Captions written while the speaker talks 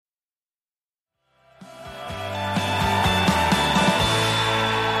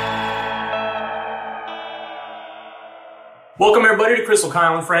Welcome everybody to Crystal,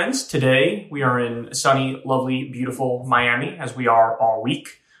 Kyle, and Friends. Today we are in sunny, lovely, beautiful Miami, as we are all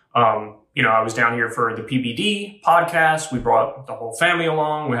week. I was down here for the PBD podcast. We brought the whole family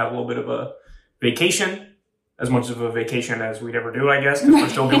along. We had a little bit of a vacation, as much of a vacation as we'd ever do, I guess, because we're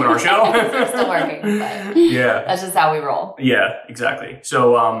still doing our show. We're still working, but yeah, that's just how we roll. Yeah, exactly.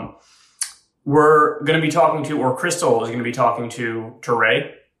 So we're going to be talking to, or Crystal is going to be talking to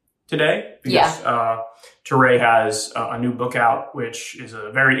Touré today, because Touré has a new book out, which is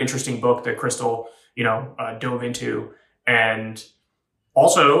a very interesting book that Crystal, dove into. And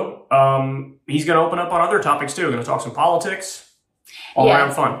also, he's going to open up on other topics too. We're going to talk some politics, all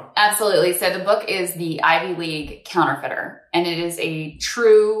around fun. Absolutely. So the book is The Ivy League Counterfeiter, and it is a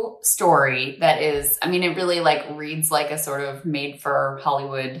true story that is, it really reads like a sort of made for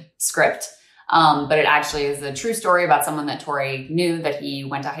Hollywood script. But it actually is a true story about someone that Touré knew, that he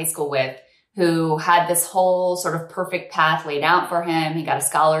went to high school with, who had this whole sort of perfect path laid out for him. He got a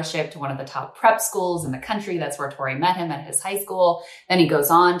scholarship to one of the top prep schools in the country. That's where Touré met him, at his high school. Then he goes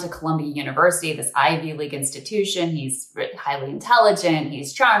on to Columbia University, this Ivy League institution. He's highly intelligent.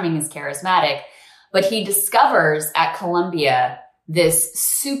 He's charming. He's charismatic. But he discovers at Columbia this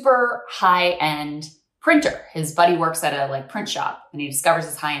super high-end printer. His buddy works at a print shop, and he discovers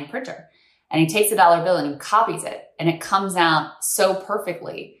this high-end printer. And he takes a dollar bill and he copies it, and it comes out so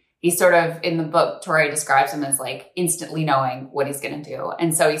perfectly. He sort of, in the book, Touré describes him as instantly knowing what he's going to do.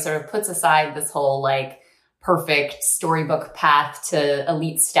 And so he sort of puts aside this whole perfect storybook path to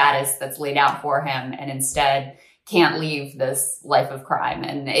elite status that's laid out for him, and instead can't leave this life of crime.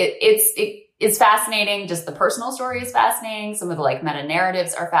 And it's fascinating. Just the personal story is fascinating. Some of the meta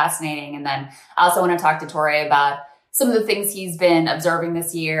narratives are fascinating. And then I also want to talk to Touré about some of the things he's been observing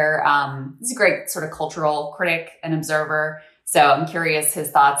this year. He's a great sort of cultural critic and observer. So I'm curious his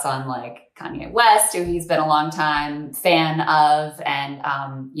thoughts on Kanye West, who he's been a long time fan of, and,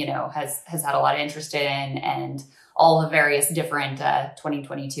 has had a lot of interest in, and all the various different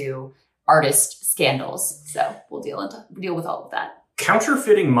 2022 artist scandals. So we'll deal with all of that.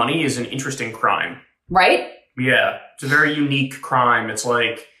 Counterfeiting money is an interesting crime. Right? Yeah. It's a very unique crime. It's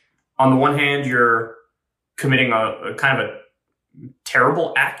on the one hand, you're committing a kind of a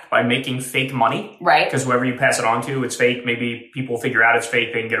terrible act by making fake money. Right. Because whoever you pass it on to, it's fake. Maybe people figure out it's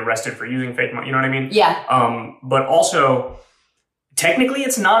fake. They can get arrested for using fake money. You know what I mean? Yeah. But also, technically,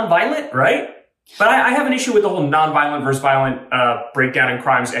 it's nonviolent, right? But I have an issue with the whole nonviolent versus violent breakdown in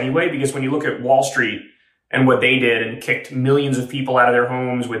crimes anyway, because when you look at Wall Street and what they did and kicked millions of people out of their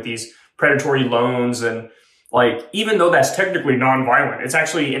homes with these predatory loans, and even though that's technically nonviolent, it's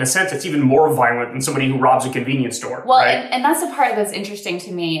actually, in a sense, it's even more violent than somebody who robs a convenience store. Well, right? and that's the part that's interesting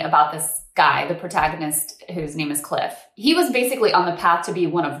to me about this guy, the protagonist, whose name is Cliff. He was basically on the path to be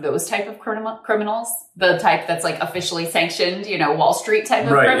one of those type of criminals, the type that's officially sanctioned, Wall Street type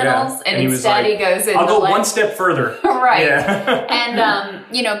of criminals. Yeah. And instead he goes into I'll go one step further. Right. Yeah. And,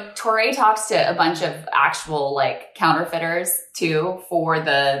 Touré talks to a bunch of actual counterfeiters too, for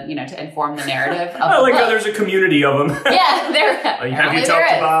the, to inform the narrative of I like how there's a community of them. Yeah. Have you talked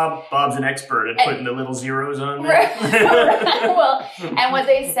to Bob? Bob's an expert at putting the little zeros on there. Right. Well, and what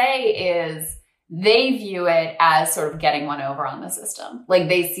they say is, they view it as sort of getting one over on the system.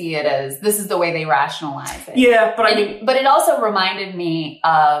 They see it as, this is the way they rationalize it. Yeah, but but it also reminded me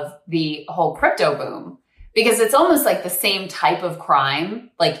of the whole crypto boom, because it's almost the same type of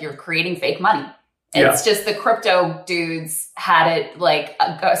crime. You're creating fake money. It's just the crypto dudes had it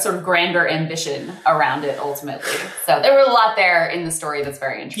a sort of grander ambition around it ultimately. So there was a lot there in the story that's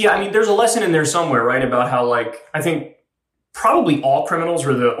very interesting. Yeah, there's a lesson in there somewhere, right? About how I think probably all criminals,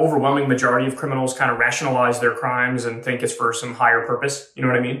 or the overwhelming majority of criminals, kind of rationalize their crimes and think it's for some higher purpose. You know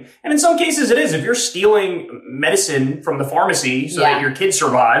what I mean? And in some cases it is. If you're stealing medicine from the pharmacy so that your kid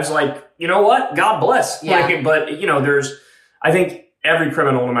survives, you know what? God bless. Yeah. But I think every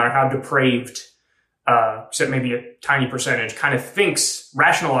criminal, no matter how depraved, except maybe a tiny percentage, kind of thinks,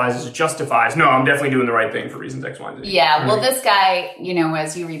 rationalizes, justifies, no, I'm definitely doing the right thing for reasons X, Y, and Z. Yeah. Well, this guy,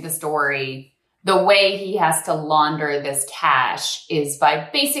 as you read the story, the way he has to launder this cash is by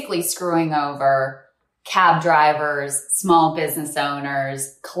basically screwing over cab drivers, small business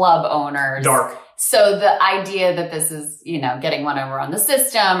owners, club owners. Dark. So the idea that this is, getting one over on the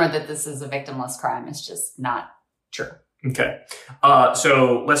system, or that this is a victimless crime, is just not true. Okay.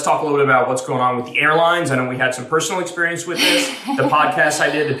 So let's talk a little bit about what's going on with the airlines. I know we had some personal experience with this. The podcast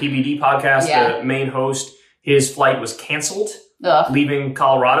I did, the PBD podcast, the main host, his flight was canceled. Leaving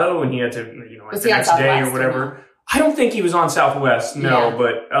Colorado, and he had to, the next day or whatever. I don't think he was on Southwest, no,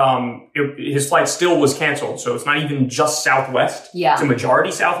 but his flight still was canceled. So it's not even just Southwest. Yeah. It's a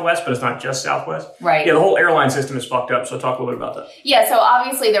majority Southwest, but it's not just Southwest. Right. Yeah, the whole airline system is fucked up. So talk a little bit about that. Yeah, so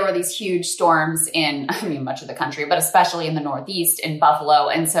obviously there were these huge storms in, much of the country, but especially in the Northeast, in Buffalo.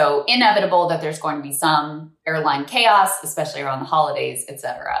 And so inevitable that there's going to be some airline chaos, especially around the holidays, et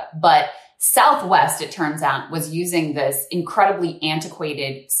cetera. But Southwest, it turns out, was using this incredibly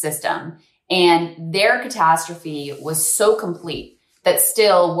antiquated system. And their catastrophe was so complete that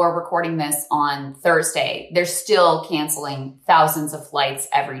still, we're recording this on Thursday, they're still canceling thousands of flights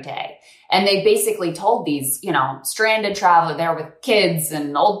every day. And they basically told these, stranded travelers there with kids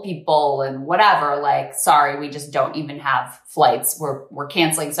and old people and whatever, like, sorry, we just don't even have flights. We're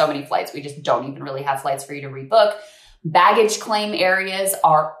canceling so many flights. We just don't even really have flights for you to rebook. Baggage claim areas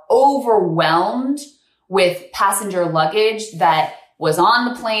are overwhelmed with passenger luggage that was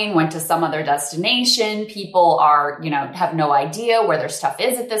on the plane, went to some other destination. People are, have no idea where their stuff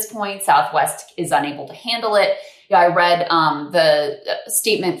is at this point. Southwest is unable to handle it. I read the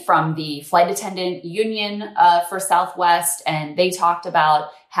statement from the flight attendant union for Southwest, and they talked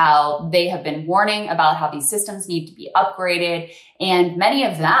about how they have been warning about how these systems need to be upgraded. And many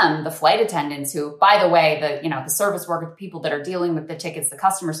of them, the flight attendants who, by the way, the service workers, the people that are dealing with the tickets, the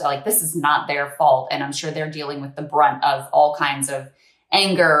customers are like, this is not their fault. And I'm sure they're dealing with the brunt of all kinds of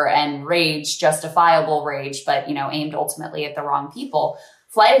anger and rage, justifiable rage, but, aimed ultimately at the wrong people.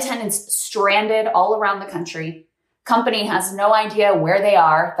 Flight attendants stranded all around the country. Company has no idea where they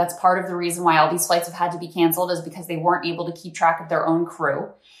are. That's part of the reason why all these flights have had to be canceled, is because they weren't able to keep track of their own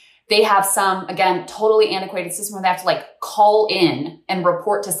crew. They have some, again, totally antiquated system where they have to call in and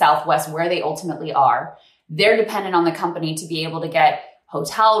report to Southwest where they ultimately are. They're dependent on the company to be able to get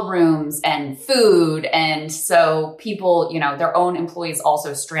hotel rooms and food. And so people, their own employees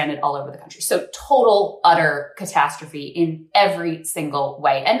also stranded all over the country. So total, utter catastrophe in every single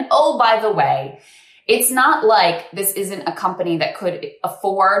way. And oh, by the way, it's not like this isn't a company that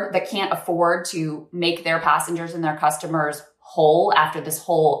can't afford to make their passengers and their customers whole after this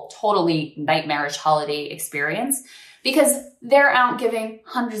whole totally nightmarish holiday experience, because they're out giving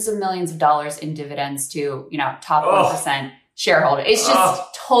hundreds of millions of dollars in dividends to, top 1% shareholder. It's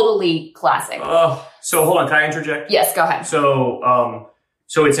just totally classic. So hold on, can I interject? Yes, go ahead.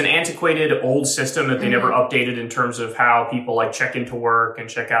 So it's an antiquated old system that they never updated in terms of how people check into work and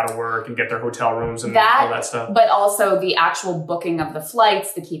check out of work and get their hotel rooms and all that stuff. But also the actual booking of the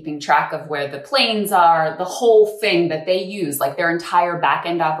flights, the keeping track of where the planes are, the whole thing that they use, their entire back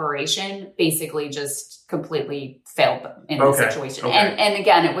end operation basically just completely failed them in this situation. Okay. And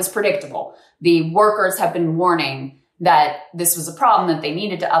again, it was predictable. The workers have been warning that this was a problem that they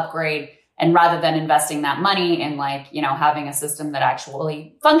needed to upgrade. And rather than investing that money in having a system that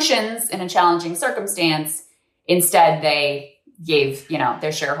actually functions in a challenging circumstance, instead they gave,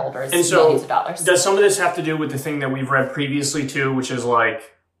 their shareholders millions of dollars. Does some of this have to do with the thing that we've read previously too, which is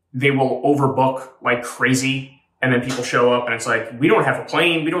they will overbook like crazy, and then people show up and it's we don't have a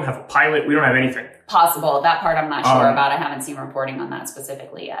plane, we don't have a pilot, we don't have anything. Possible. That part I'm not sure about. I haven't seen reporting on that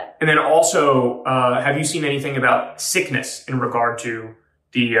specifically yet. And then also, have you seen anything about sickness in regard to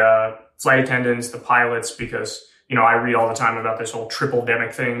the flight attendants, the pilots? Because, I read all the time about this whole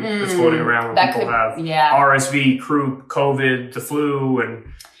triple-demic thing that's floating around where people have RSV, croup, COVID, the flu, and...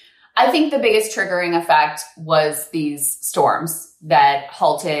 I think the biggest triggering effect was these storms that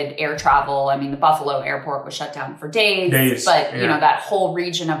halted air travel. I mean, the Buffalo airport was shut down for days. But, that whole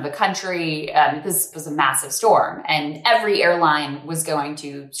region of the country, this was a massive storm. And every airline was going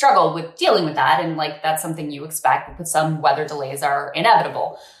to struggle with dealing with that. And, that's something you expect, but some weather delays are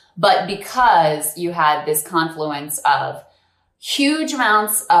inevitable. But because you had this confluence of huge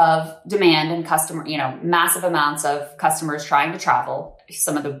amounts of demand and massive amounts of customers trying to travel,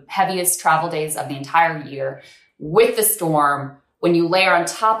 some of the heaviest travel days of the entire year, with the storm, when you layer on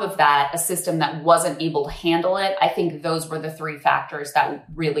top of that a system that wasn't able to handle it, I think those were the three factors that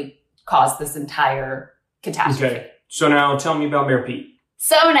really caused this entire catastrophe. Okay. So now tell me about Mayor Pete.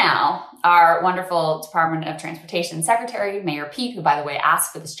 So now, our wonderful Department of Transportation Secretary, Mayor Pete, who, by the way,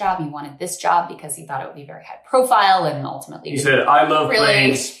 asked for this job. He wanted this job because he thought it would be very high profile, and ultimately... He said, I love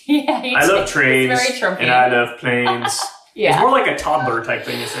planes. I love trains. Very Trumpy. And I love planes. Yeah. It's more like a toddler type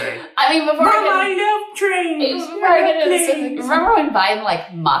thing to say. I mean, I love trains. Remember when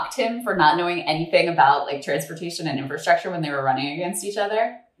Biden mocked him for not knowing anything about transportation and infrastructure when they were running against each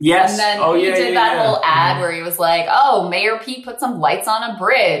other? Yes. And then he did that whole ad where he was like, oh, Mayor Pete put some lights on a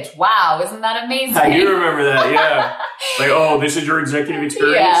bridge. Wow, isn't that amazing? I do remember that, yeah. Like, oh, this is your executive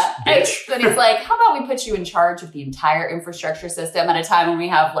experience, bitch. But he's like, how about we put you in charge of the entire infrastructure system at a time when we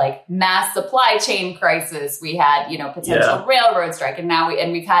have like mass supply chain crisis. We had, potential railroad strike, and now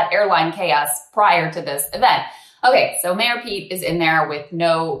we've had airline chaos prior to this event. Okay, so Mayor Pete is in there with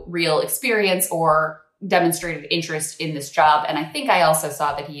no real experience or demonstrated interest in this job. And I think I also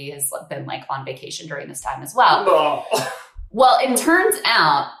saw that he has been like on vacation during this time as well. Oh. Well, it turns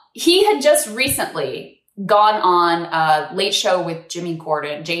out he had just recently gone on a late show with James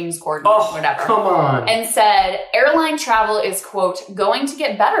Corden, whatever. Come on. And said, airline travel is, quote, going to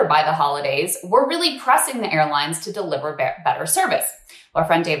get better by the holidays. We're really pressing the airlines to deliver better service. Our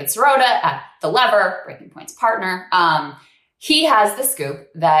friend David Sirota at The Lever, Breaking Point's partner, he has the scoop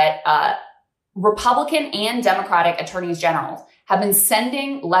that Republican and Democratic attorneys general have been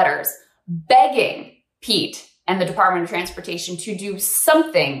sending letters begging Pete and the Department of Transportation to do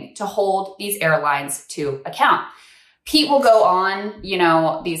something to hold these airlines to account. Pete will go on,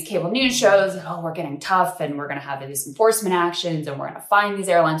 these cable news shows, and, we're getting tough and we're going to have these enforcement actions and we're going to fine these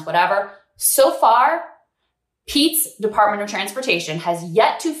airlines, whatever. So far, Pete's Department of Transportation has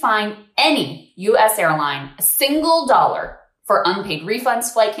yet to fine any U.S. airline a single dollar for unpaid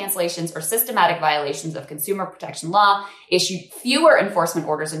refunds, flight cancellations, or systematic violations of consumer protection law, issued fewer enforcement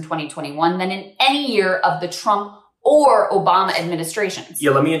orders in 2021 than in any year of the Trump or Obama administrations.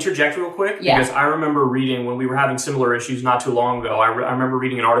 Yeah, let me interject real quick, because I remember reading when we were having similar issues not too long ago. I remember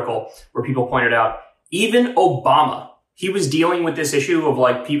reading an article where people pointed out, even Obama, he was dealing with this issue of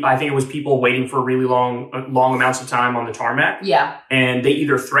like, I think it was people waiting for really long amounts of time on the tarmac. Yeah. And they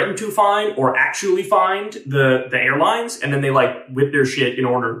either threatened to fine or actually fined the airlines. And then they like whipped their shit in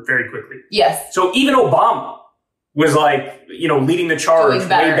order very quickly. Yes. So even Obama was like, leading the charge way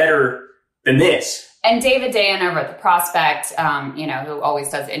better than this. And David Dayen over at The Prospect, who always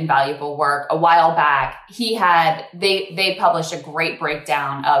does invaluable work, a while back, they published a great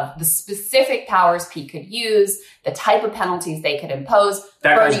breakdown of the specific powers Pete could use, the type of penalties they could impose.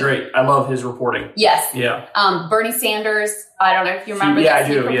 That guy's great. I love his reporting. Yes. Yeah. Bernie Sanders, I don't know if you remember this.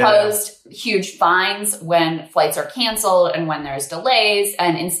 He proposed huge fines when flights are canceled and when there's delays.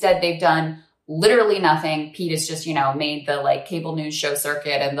 And instead they've done literally nothing. Pete has just, made the like cable news show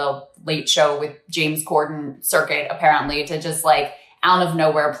circuit and the late show with James Corden circuit, apparently, to just like out of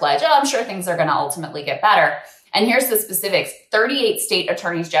nowhere pledge, I'm sure things are going to ultimately get better. And here's the specifics. 38 state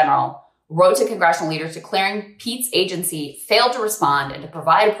attorneys general wrote to congressional leaders declaring Pete's agency failed to respond and to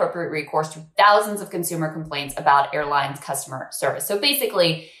provide appropriate recourse to thousands of consumer complaints about airlines' customer service. So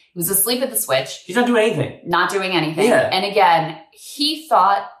basically, he was asleep at the switch. He's not doing anything. Not doing anything. Yeah. And again, he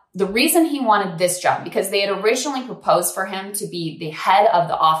thought the reason he wanted this job, because they had originally proposed for him to be the head of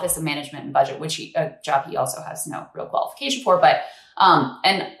the Office of Management and Budget, which a job he also has no real qualification for, but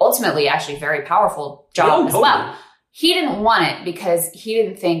and ultimately actually very powerful job as well. He didn't want it because he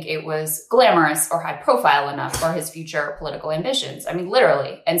didn't think it was glamorous or high profile enough for his future political ambitions. I mean,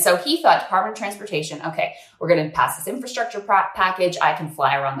 literally. And so he thought Department of Transportation, okay, we're going to pass this infrastructure package. I can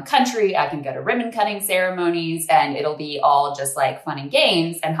fly around the country. I can go to ribbon cutting ceremonies and it'll be all just like fun and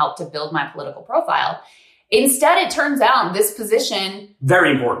games and help to build my political profile. Instead, it turns out this position very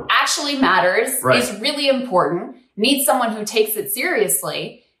important actually matters, is really important, needs someone who takes it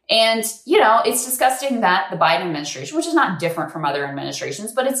seriously. And, it's disgusting that the Biden administration, which is not different from other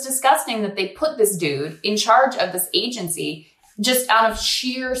administrations, but it's disgusting that they put this dude in charge of this agency just out of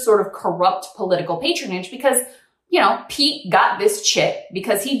sheer sort of corrupt political patronage because, Pete got this chit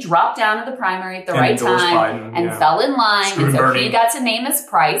because he dropped down to the primary at the right time and fell in line. And so he got to name his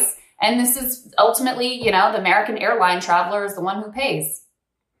price. And this is ultimately, the American airline traveler is the one who pays.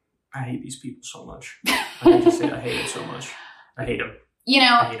 I hate these people so much. I hate to say I hate them so much. I hate them.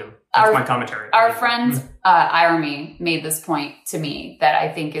 I hate him. That's my commentary. Our friend Irami made this point to me that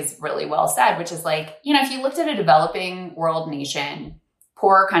I think is really well said, which is like, if you looked at a developing world nation,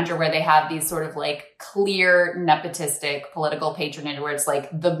 poorer country where they have these sort of like clear nepotistic political patronage where it's like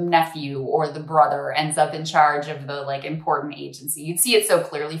the nephew or the brother ends up in charge of the like important agency. You'd see it so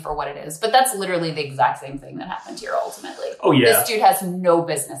clearly for what it is. But that's literally the exact same thing that happened here ultimately. Oh, yeah. This dude has no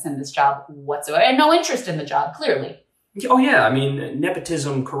business in this job whatsoever and no interest in the job, clearly. Oh, yeah. I mean,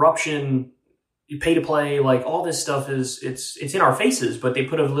 nepotism, corruption, pay to play, like all this stuff it's in our faces, but they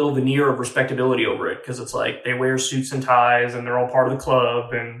put a little veneer of respectability over it because it's like they wear suits and ties and they're all part of the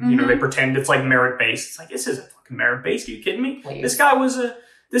club and, they pretend it's like merit based. It's like, this isn't fucking merit based. Are you kidding me? Please. This guy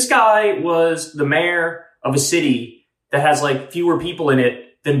was the mayor of a city that has like fewer people in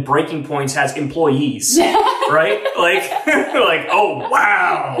it than Breaking Points has employees, right? Like, oh,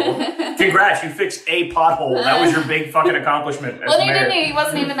 wow. Congrats, you fixed a pothole. That was your big fucking accomplishment. Well, he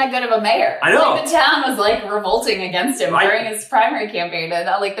wasn't even that good of a mayor. I know. Like, the town was like revolting against him during his primary campaign, and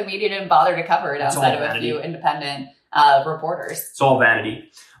like the media didn't bother to cover it outside of a few independent reporters. It's all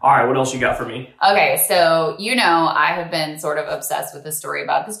vanity. All right, what else you got for me? Okay, so I have been sort of obsessed with this story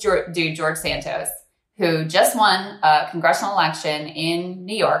about this dude, George Santos, who just won a congressional election in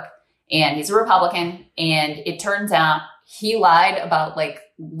New York, and he's a Republican, and it turns out he lied about like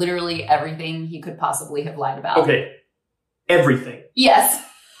literally everything he could possibly have lied about. Okay, everything. Yes.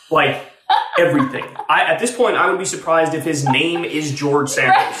 Like, everything. At this point, I would be surprised if his name is George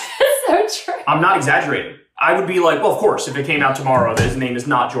Santos. Right. So true. I'm not exaggerating. I would be like, well, of course, if it came out tomorrow that his name is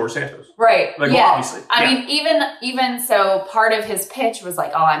not George Santos. Right. Like, well, obviously. I mean, even so, part of his pitch was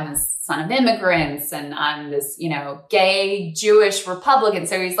like, oh, I'm the son of immigrants and I'm this, gay Jewish Republican.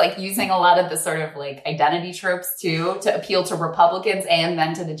 So he's like using a lot of the sort of like identity tropes too to appeal to Republicans and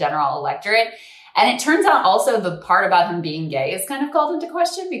then to the general electorate. And it turns out also the part about him being gay is kind of called into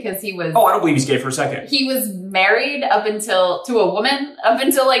question because he was... Oh, I don't believe he's gay for a second. He was married to a woman up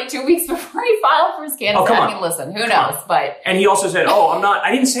until like 2 weeks before he filed for his candidacy. I mean, listen, who knows? But... And he also said,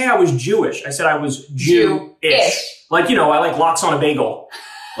 I didn't say I was Jewish. I said I was Jew-ish. Like, I like lox on a bagel.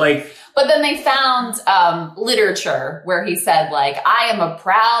 Like... But then they found literature where he said, like, I am a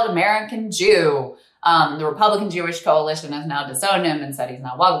proud American Jew. The Republican Jewish Coalition has now disowned him and said he's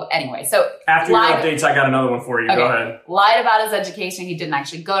not welcome. Anyway, so... After your updates, I got another one for you. Okay. Go ahead. Lied about his education. He didn't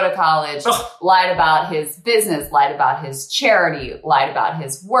actually go to college. Lied about his business. Lied about his charity. Lied about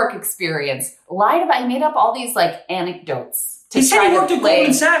his work experience. He made up all these, like, anecdotes. He said he worked at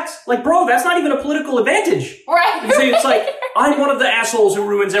Goldman Sachs. Like, bro, that's not even a political advantage. Right. It's like, I'm one of the assholes who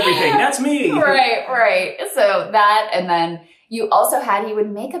ruins everything. That's me. Right. So that, and then you also he would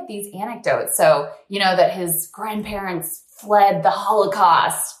make up these anecdotes. So, that his grandparents fled the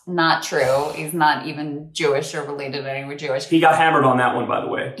Holocaust. Not true. He's not even Jewish or related to anyone Jewish. He got hammered on that one, by the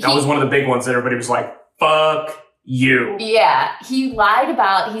way. That was one of the big ones that everybody was like, fuck you. Yeah. He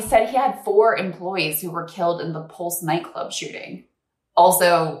said he had 4 employees who were killed in the Pulse nightclub shooting.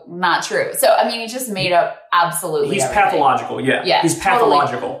 Also not true. So, I mean, he just made up absolutely He's everything. Pathological, yeah. Yeah. He's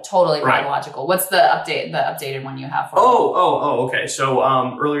pathological. Totally pathological. What's the updated one you have for me? Okay. So,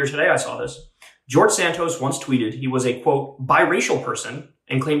 earlier today I saw this. George Santos once tweeted he was a, quote, biracial person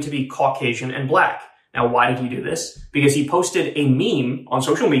and claimed to be Caucasian and black. Now, why did he do this? Because he posted a meme on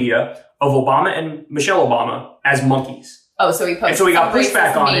social media of Obama and Michelle Obama as monkeys. Oh, so he posted. And so he got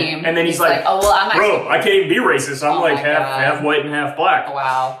pushback on it. And then he's like, oh, well, I'm actually... bro, I can't even be racist. I'm like half white and half black.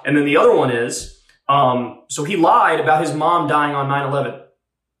 Wow. And then the other one is, so he lied about his mom dying on 9/11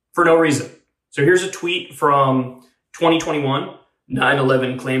 for no reason. So here's a tweet from 2021.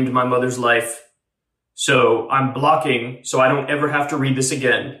 9/11 claimed my mother's life. So I'm blocking so I don't ever have to read this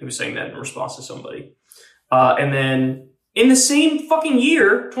again. He was saying that in response to somebody. And then in the same fucking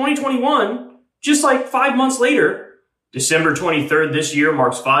year, 2021, just like 5 months later, December 23rd this year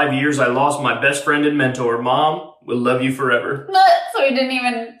marks 5 years I lost my best friend and mentor. Mom, we'll love you forever. So he didn't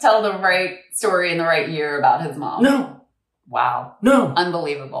even tell the right story in the right year about his mom. No. Wow. No.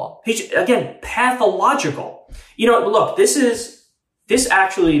 Unbelievable. Again, pathological. Look, this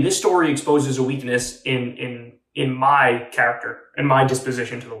story exposes a weakness in my character and my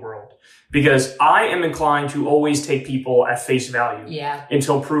disposition to the world. Because I am inclined to always take people at face value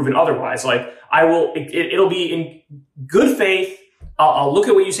until proven otherwise. Like, it'll be in good faith. I'll look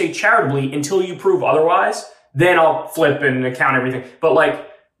at what you say charitably until you prove otherwise. Then I'll flip and account everything. But like,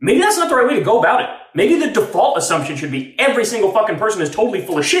 maybe that's not the right way to go about it. Maybe the default assumption should be every single fucking person is totally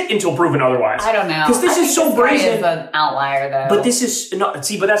full of shit until proven otherwise. I don't know. Because this is so brazen. This is an outlier, though. But this is,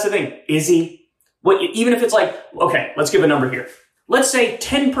 but that's the thing. Is he? Even if it's like, okay, let's give a number here. Let's say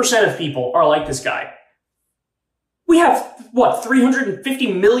 10% of people are like this guy. We have,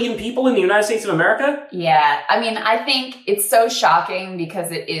 350 million people in the United States of America? Yeah. I mean, I think it's so shocking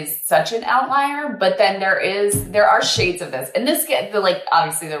because it is such an outlier, but then there are shades of this. And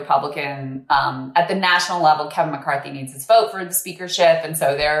obviously the Republican, at the national level, Kevin McCarthy needs his vote for the speakership. And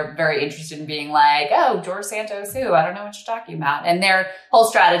so they're very interested in being like, oh, George Santos, who? I don't know what you're talking about. And their whole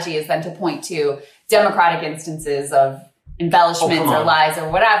strategy is then to point to Democratic instances of embellishments or lies or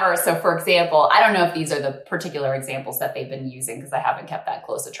whatever. So, for example, I don't know if these are the particular examples that they've been using because I haven't kept that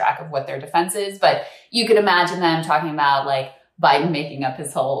close a track of what their defense is, but you could imagine them talking about like by making up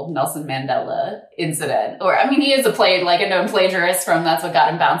his whole Nelson Mandela incident. Or, I mean, he is a known plagiarist from that's what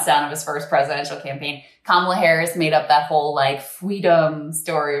got him bounced down of his first presidential campaign. Kamala Harris made up that whole freedom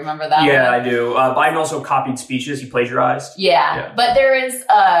story. Remember that? Yeah, one? I do. Biden also copied speeches. He plagiarized. Yeah. But there is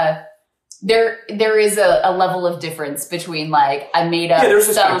there is a level of difference between I made up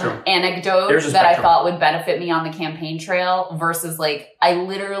some anecdote that I thought would benefit me on the campaign trail versus I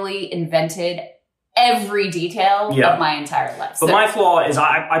literally invented every detail of my entire life. But my flaw is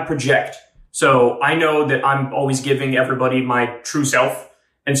I project. So I know that I'm always giving everybody my true self.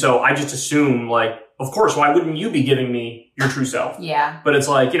 And so I just assume of course, why wouldn't you be giving me your true self? Yeah. But it's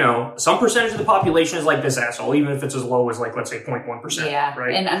some percentage of the population is like this asshole, even if it's as low as let's say 0.1%. Yeah.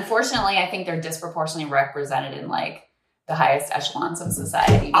 Right. And unfortunately, I think they're disproportionately represented in the highest echelons of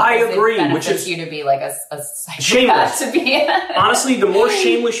society. I agree. It which is you to be a shameless. To be. Honestly, the more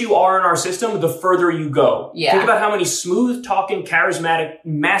shameless you are in our system, the further you go. Yeah. Think about how many smooth talking, charismatic,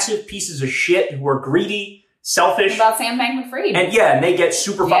 massive pieces of shit who are greedy, selfish. What about Sam Bankman-Fried? And they get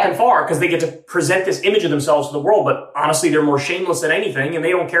super fucking far because they get to present this image of themselves to the world. But honestly, they're more shameless than anything, and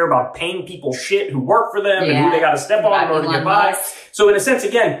they don't care about paying people shit who work for them and who they got to step on in order to get by. So in a sense,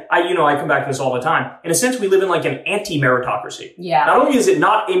 again, I come back to this all the time. In a sense, we live in an anti-meritocracy. Yeah. Not only is it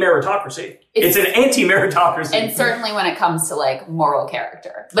not a meritocracy, it's an anti-meritocracy. And certainly when it comes to moral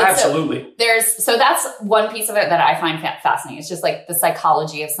character. But absolutely. So that's one piece of it that I find fascinating. It's just the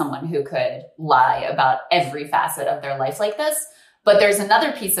psychology of someone who could lie about every facet of their life like this. But there's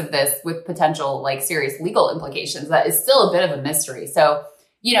another piece of this with potential serious legal implications that is still a bit of a mystery. So,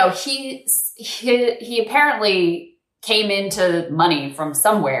 he apparently came into money from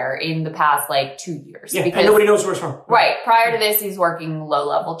somewhere in the past 2 years. Yeah, and nobody knows where it's from. Right. Prior to this, he's working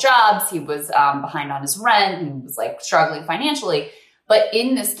low-level jobs. He was behind on his rent. He was struggling financially. But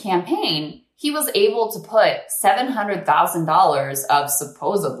in this campaign, he was able to put $700,000 of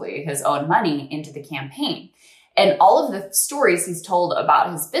supposedly his own money into the campaign. And all of the stories he's told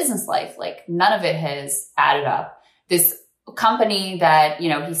about his business life, none of it has added up. This company that,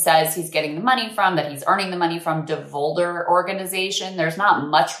 he says he's getting the money from, that he's earning the money from, DeVolder organization. There's not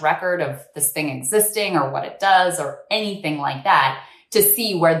much record of this thing existing or what it does or anything like that to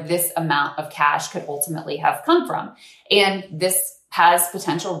see where this amount of cash could ultimately have come from. And this has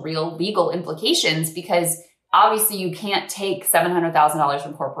potential real legal implications because obviously you can't take $700,000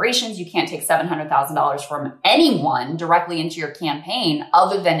 from corporations. You can't take $700,000 from anyone directly into your campaign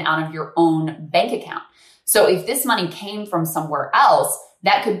other than out of your own bank account. So if this money came from somewhere else,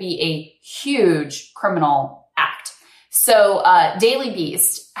 that could be a huge criminal act. So Daily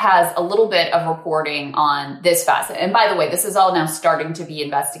Beast has a little bit of reporting on this facet. And by the way, this is all now starting to be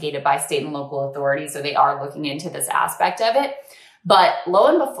investigated by state and local authorities. So they are looking into this aspect of it. But lo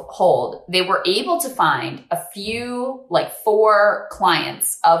and behold, they were able to find a few, 4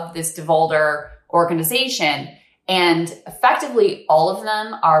 clients of this DeVolder organization. And effectively, all of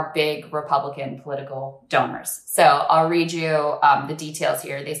them are big Republican political donors. So I'll read you the details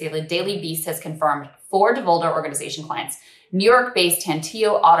here. They say the Daily Beast has confirmed 4 DeVolder organization clients. New York-based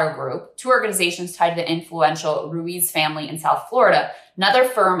Tantillo Auto Group, 2 organizations tied to the influential Ruiz family in South Florida, another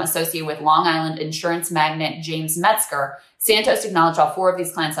firm associated with Long Island insurance magnate James Metzger. Santos acknowledged all 4 of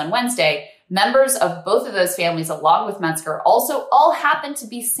these clients on Wednesday. Members of both of those families, along with Metzger, also all happen to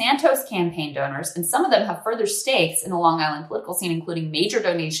be Santos campaign donors, and some of them have further stakes in the Long Island political scene, including major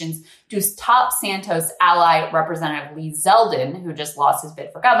donations to top Santos ally, Representative Lee Zeldin, who just lost his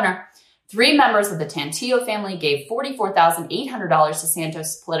bid for governor. 3 members of the Tantillo family gave $44,800 to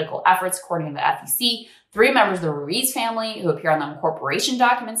Santos' political efforts, according to the FEC. 3 members of the Ruiz family, who appear on the incorporation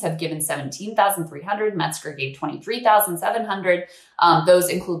documents, have given $17,300. Metzger gave $23,700. Those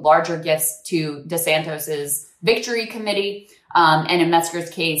include larger gifts to DeSantos' Victory Committee. And in Metzger's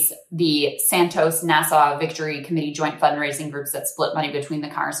case, the Santos-Nassau Victory Committee joint fundraising groups that split money between the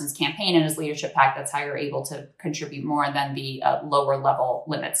Congressman's campaign and his leadership PAC. That's how you're able to contribute more than the lower level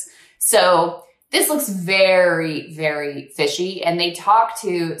limits. So this looks very, very fishy. And they talked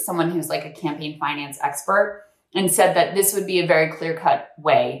to someone who's a campaign finance expert and said that this would be a very clear-cut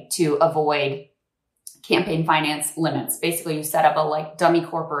way to avoid campaign finance limits. Basically, you set up a dummy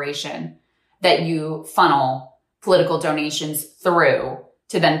corporation that you funnel political donations through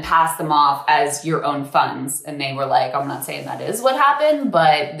to then pass them off as your own funds. And they were I'm not saying that is what happened,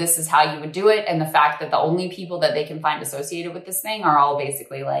 but this is how you would do it. And the fact that the only people that they can find associated with this thing are all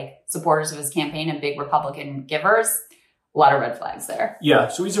basically supporters of his campaign and big Republican givers. a lot of red flags there. Yeah,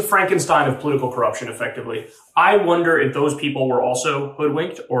 so he's a Frankenstein of political corruption, effectively. I wonder if those people were also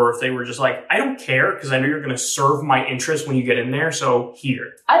hoodwinked, or if they were just like, I don't care because I know you're going to serve my interest when you get in there, so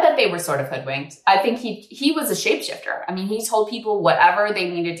here. I bet they were sort of hoodwinked. I think he was a shapeshifter. I mean, he told people whatever they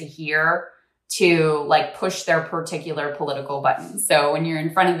needed to hear to like push their particular political buttons. So when you're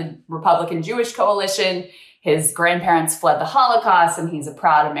in front of the Republican Jewish coalition, his grandparents fled the Holocaust and he's a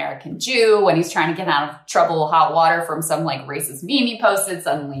proud American Jew. When he's trying to get out of trouble, hot water from some like racist meme he posted,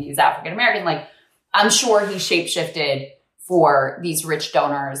 suddenly he's African American. Like, I'm sure he shapeshifted for these rich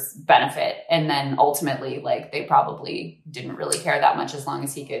donors' benefit. And then ultimately, like, they probably didn't really care that much as long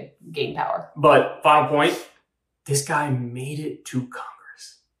as he could gain power. But final point, this guy made it to Congress.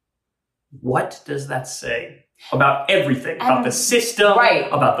 What does that say about everything? About the system, right,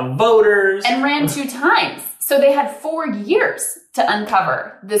 about the voters. And ran 2 times. So they had 4 years to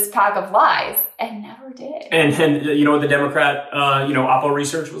uncover this pack of lies and never did. And you know what the Democrat, Oppo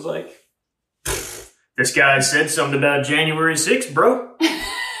research was like? This guy said something about January 6th, bro.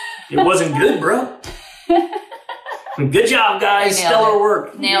 It wasn't good, bro. Good job, guys. Stellar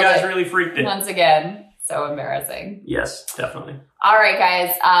work. You guys really freaked it. Once again, so embarrassing. Yes, definitely. All right,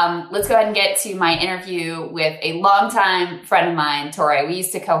 guys. Let's go ahead and get to my interview with a longtime friend of mine, Touré. We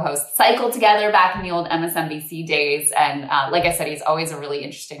used to co-host Cycle together back in the old MSNBC days. And like I said, he's always a really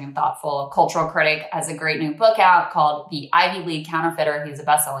interesting and thoughtful cultural critic. Has a great new book out called The Ivy League Counterfeiter. He's a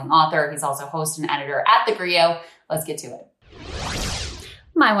best-selling author. He's also host and editor at The Griot. Let's get to it.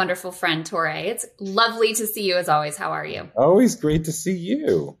 My wonderful friend, Touré. It's lovely to see you as always. How are you? Always great to see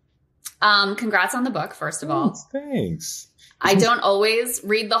you. Congrats on the book, first of all. Thanks. I don't always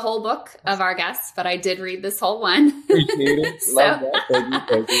read the whole book of our guests, but I did read this whole one. Appreciate it. Love that.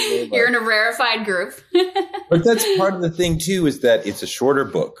 Thank you. You're in a rarefied group. But that's part of the thing, too, is that it's a shorter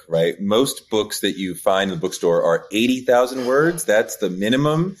book, right? Most books that you find in the bookstore are 80,000 words. That's the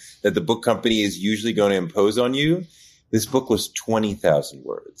minimum that the book company is usually going to impose on you. This book was 20,000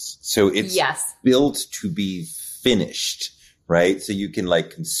 words. So it's built to be finished, right? So you can like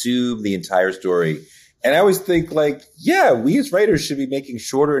consume the entire story. And I always think like, yeah, we as writers should be making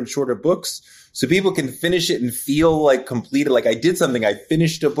shorter and shorter books so people can finish it and feel like completed. Like I did something, I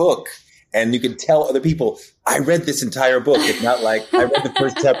finished a book. And you can tell other people, I read this entire book. It's not like I read the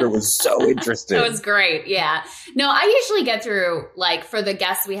first chapter. It was so interesting. It was great. Yeah. No, I usually get through, like for the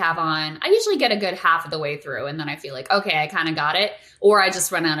guests we have on, I usually get a good half of the way through. And then I feel like, okay, I kind of got it. Or I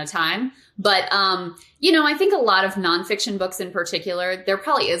just run out of time. But, I think a lot of nonfiction books in particular, there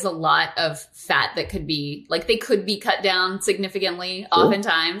probably is a lot of fat that could be, like they could be cut down significantly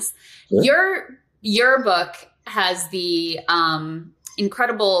oftentimes. Sure. Your book has the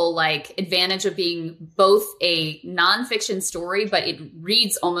incredible like advantage of being both a nonfiction story, but it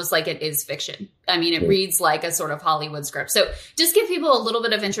reads almost like it is fiction. I mean, it reads like a sort of Hollywood script. So just give people a little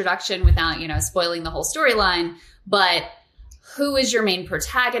bit of introduction without, spoiling the whole storyline. But who is your main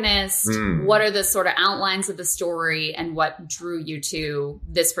protagonist? What are the sort of outlines of the story and what drew you to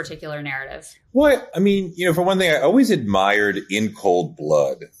this particular narrative? Well, I mean, for one thing, I always admired In Cold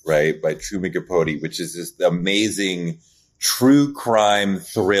Blood, right, by Truman Capote, which is this amazing true crime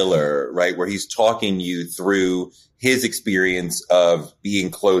thriller, right, where he's talking you through his experience of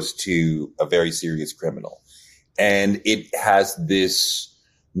being close to a very serious criminal. And it has this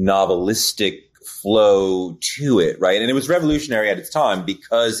novelistic flow to it, right? And it was revolutionary at its time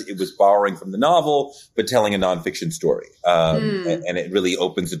because it was borrowing from the novel, but telling a nonfiction story. And it really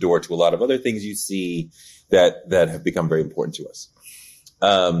opens the door to a lot of other things you see that have become very important to us.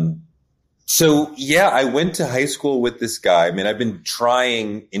 So, yeah, I went to high school with this guy. I mean, I've been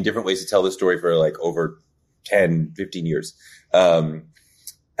trying in different ways to tell this story for like over 10, 15 years.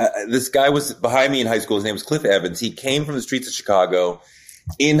 This guy was behind me in high school. His name was Cliff Evans. He came from the streets of Chicago.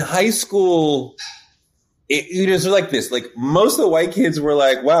 In high school, it was like this. Like most of the white kids were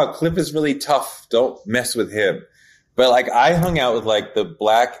like, wow, Cliff is really tough. Don't mess with him. But like I hung out with like the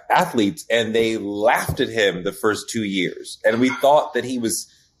black athletes and they laughed at him the first 2 years. And we thought that he was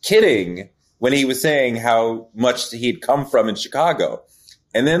kidding when he was saying how much he'd come from in Chicago.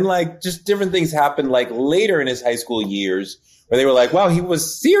 And then like just different things happened like later in his high school years where they were like, wow, he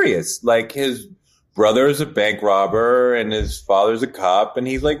was serious. Like his brother is a bank robber and his father's a cop. And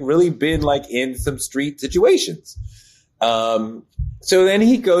he's like really been like in some street situations. So then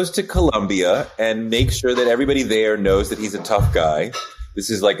he goes to Columbia and makes sure that everybody there knows that he's a tough guy. This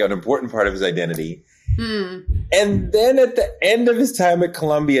is like an important part of his identity. And then at the end of his time at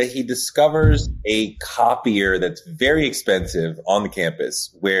Columbia, he discovers a copier that's very expensive on the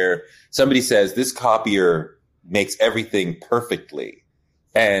campus where somebody says this copier makes everything perfectly.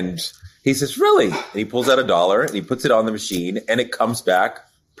 And He says, really? And he pulls out $1 and he puts it on the machine and it comes back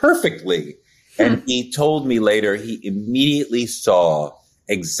perfectly. And he told me later he immediately saw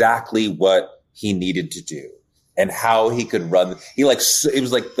exactly what he needed to do and how he could run. It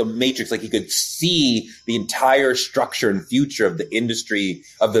was like the Matrix, like he could see the entire structure and future of the industry,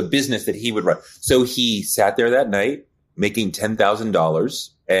 of the business that he would run. So he sat there that night making $10,000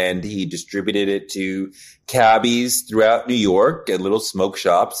 and he distributed it to cabbies throughout New York and little smoke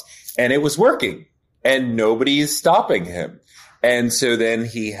shops, and it was working and nobody is stopping him. And so then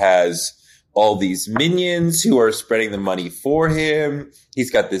he has all these minions who are spreading the money for him.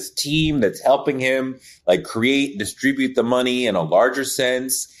 He's got this team that's helping him like create, distribute the money in a larger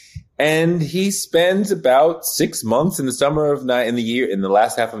sense. And he spends about 6 months in the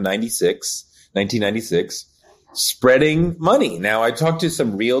last half of 1996, spreading money. Now, I talked to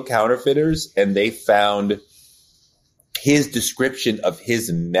some real counterfeiters and they found his description of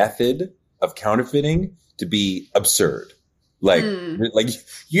his method of counterfeiting to be absurd. Like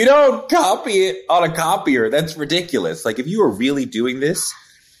you don't copy it on a copier. That's ridiculous. Like if you are really doing this,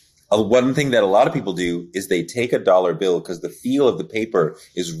 one thing that a lot of people do is they take a dollar bill because the feel of the paper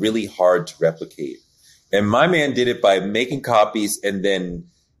is really hard to replicate. And my man did it by making copies and then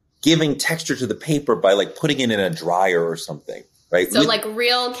giving texture to the paper by like putting it in a dryer or something, right? So like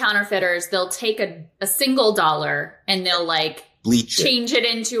real counterfeiters, they'll take a single dollar and they'll like change it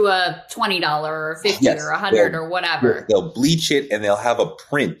into a $20 or $50 or $100 or whatever. They'll bleach it and they'll have a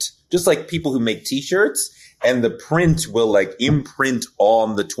print, just like people who make t-shirts, and the print will like imprint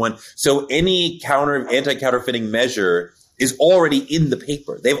on the 20. So any anti-counterfeiting measure is already in the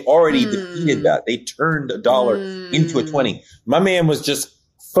paper. They've already defeated that. They turned $1 into a 20. My man was just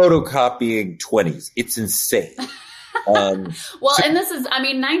photocopying 20s. It's insane. And this is,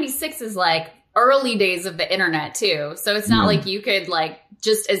 96 is like early days of the internet too. So it's not like you could like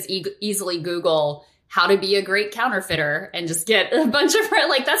just as easily Google how to be a great counterfeiter and just get a bunch of,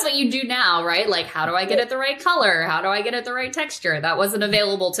 like, that's what you do now, right? Like, how do I get it the right color? How do I get it the right texture? That wasn't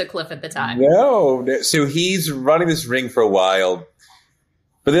available to Cliff at the time. No. So he's running this ring for a while.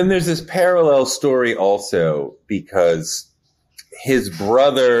 But then there's this parallel story also because his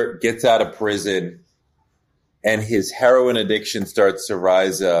brother gets out of prison and his heroin addiction starts to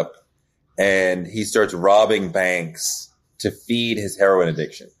rise up. And he starts robbing banks to feed his heroin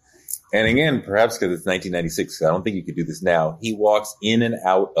addiction. And again, perhaps because it's 1996, I don't think you could do this now. He walks in and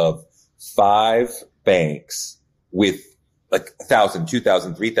out of 5 banks with like 1,000,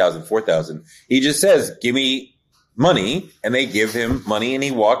 2,000, 3,000, 4,000. He just says, give me money. And they give him money and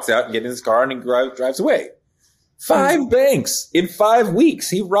he walks out and gets in his car and he drives away. 5 banks in 5 weeks.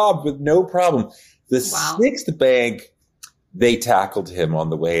 He robbed with no problem. The 6th bank, they tackled him on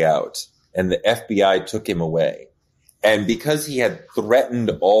the way out. And the FBI took him away. And because he had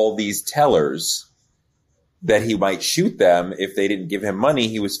threatened all these tellers that he might shoot them if they didn't give him money,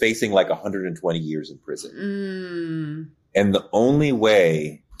 he was facing like 120 years in prison. And the only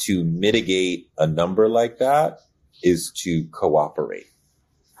way to mitigate a number like that is to cooperate.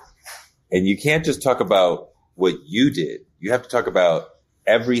 And you can't just talk about what you did. You have to talk about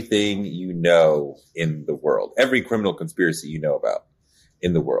everything you know in the world, every criminal conspiracy you know about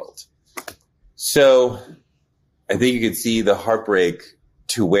in the world. So I think you can see the heartbreak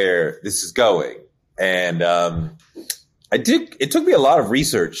to where this is going. And it took me a lot of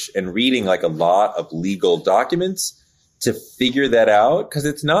research and reading like a lot of legal documents to figure that out because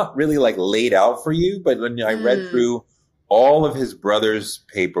it's not really like laid out for you. But when I read through all of his brother's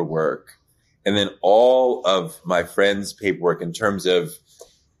paperwork and then all of my friend's paperwork in terms of,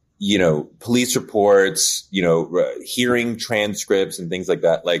 police reports, hearing transcripts and things like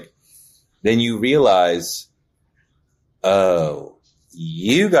that, like, then you realize, oh,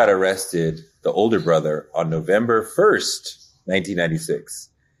 you got arrested, the older brother, on November 1st, 1996.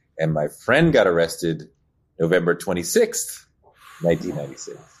 And my friend got arrested November 26th,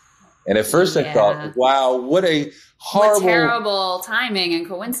 1996. And at first I thought, wow, what a horrible, terrible timing and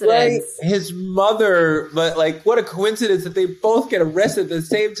coincidence. Right? His mother, but like, what a coincidence that they both get arrested at the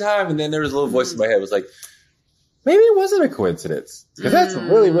same time. And then there was a little voice in my head was like, maybe it wasn't a coincidence because that's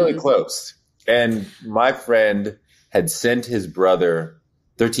really, really close. And my friend had sent his brother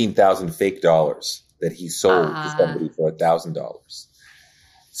 13,000 fake dollars that he sold to somebody for $1,000.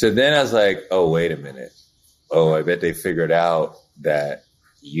 So then I was like, oh, wait a minute. Oh, I bet they figured out that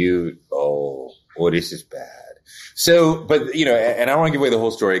this is bad. So, but, and I don't want to give away the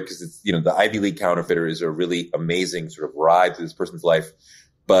whole story because it's, the Ivy League counterfeiter is a really amazing sort of ride through this person's life.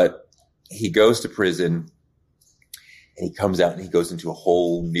 But he goes to prison and he comes out and he goes into a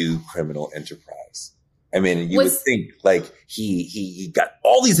whole new criminal enterprise. I mean, you would think like he got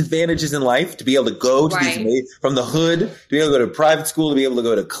all these advantages in life to be able to go to these, from the hood, to be able to go to private school, to be able to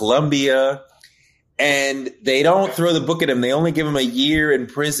go to Columbia. And they don't throw the book at him. They only give him a year in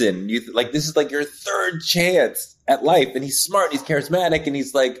prison. This is like your third chance at life. And he's smart, and he's charismatic, and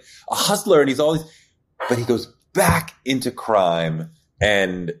he's like a hustler, and he's all these. But he goes back into crime,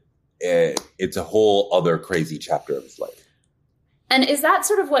 and it's a whole other crazy chapter of his life. And is that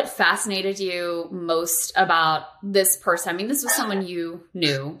sort of what fascinated you most about this person? I mean, this was someone you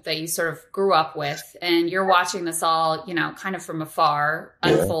knew, that you sort of grew up with, and you're watching this all, kind of from afar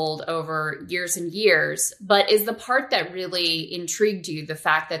unfold over years and years. But is the part that really intrigued you the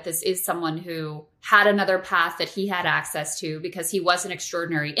fact that this is someone who had another path that he had access to because he was an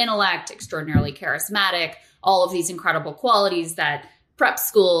extraordinary intellect, extraordinarily charismatic, all of these incredible qualities that prep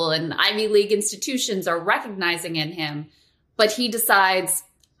school and Ivy League institutions are recognizing in him? But he decides,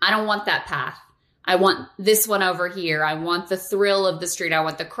 I don't want that path. I want this one over here. I want the thrill of the street. I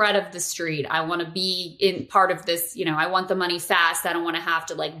want the cred of the street. I want to be in part of this. I want the money fast. I don't want to have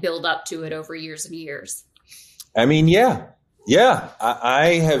to build up to it over years and years. I mean, yeah.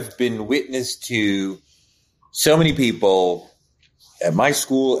 I have been witness to so many people at my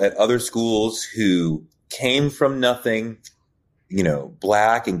school, at other schools, who came from nothing,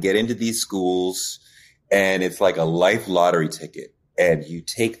 Black, and get into these schools. And it's like a life lottery ticket. And you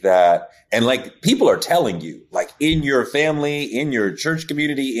take that, and people are telling you, in your family, in your church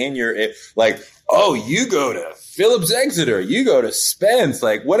community, in your, oh, you go to Phillips Exeter, you go to Spence,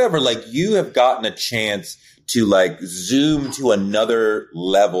 whatever, you have gotten a chance to zoom to another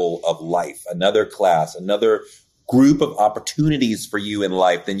level of life, another class, another group of opportunities for you in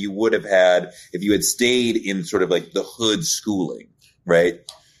life than you would have had if you had stayed in sort of the hood schooling, right?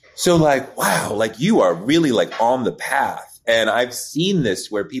 So wow, you are really on the path. And I've seen this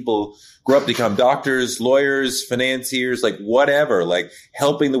where people grow up to become doctors, lawyers, financiers, whatever,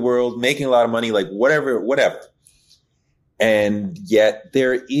 helping the world, making a lot of money, whatever. And yet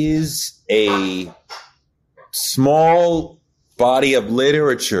there is a small body of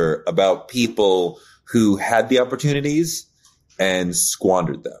literature about people who had the opportunities and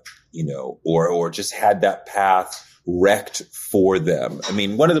squandered them, or just had that path wrecked for them. I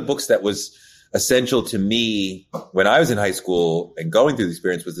mean, one of the books that was essential to me when I was in high school and going through the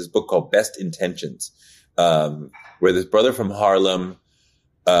experience was this book called Best Intentions, where this brother from Harlem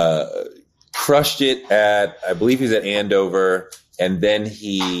crushed it at, I believe he was at Andover, and then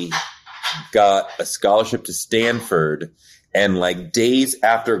he got a scholarship to Stanford. And days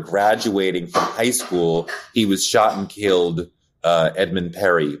after graduating from high school, he was shot and killed, Edmund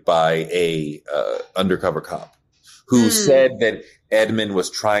Perry, by a undercover cop who said that Edmund was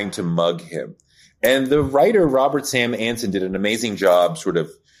trying to mug him. And the writer, Robert Sam Anson, did an amazing job sort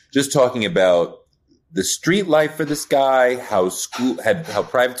of just talking about the street life for this guy, how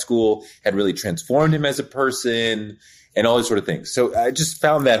private school had really transformed him as a person, and all these sort of things. So I just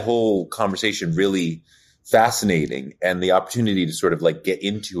found that whole conversation really fascinating, and the opportunity to sort of get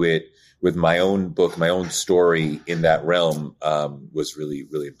into it with my own book, my own story in that realm, was really,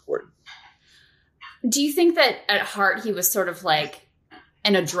 really important. Do you think that at heart he was sort of an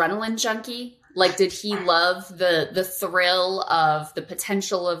adrenaline junkie? Did he love the thrill of the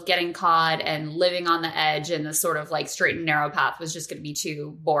potential of getting caught and living on the edge, and the sort of straight and narrow path was just going to be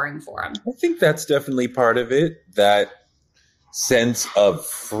too boring for him? I think that's definitely part of it. That sense of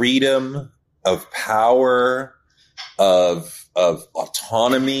freedom, of power, of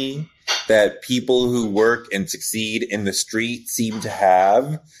autonomy that people who work and succeed in the street seem to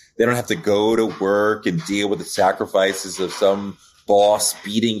have. They don't have to go to work and deal with the sacrifices of some boss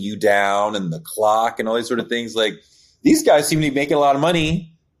beating you down and the clock and all these sort of things. These guys seem to be making a lot of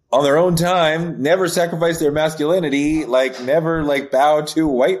money on their own time, never sacrifice their masculinity, never bow to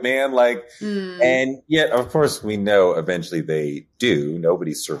a white man, and yet, of course, we know eventually they do.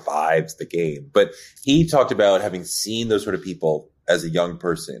 Nobody survives the game. But he talked about having seen those sort of people as a young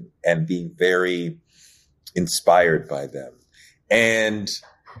person and being very inspired by them. And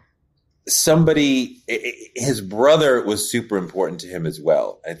his brother was super important to him as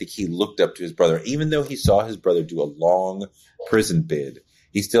well. I think he looked up to his brother, even though he saw his brother do a long prison bid.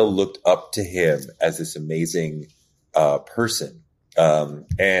 He still looked up to him as this amazing person,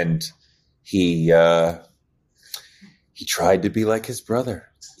 and he tried to be like his brother,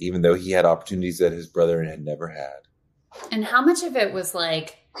 even though he had opportunities that his brother had never had. And how much of it was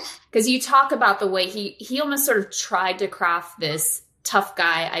because you talk about the way he almost sort of tried to craft this tough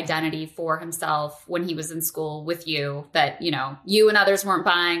guy identity for himself when he was in school with you, that you and others weren't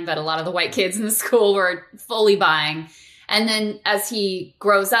buying, but a lot of the white kids in the school were fully buying. And then as he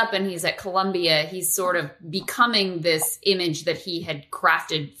grows up and he's at Columbia, he's sort of becoming this image that he had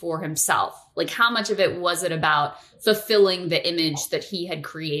crafted for himself. Like, how much of it was it about fulfilling the image that he had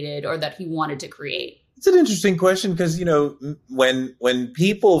created or that he wanted to create? It's an interesting question because, you know, when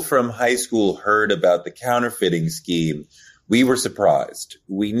people from high school heard about the counterfeiting scheme, we were surprised.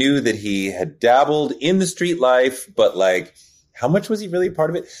 We knew that he had dabbled in the street life, but like, how much was he really a part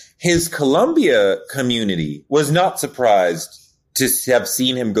of it? His Columbia community was not surprised to have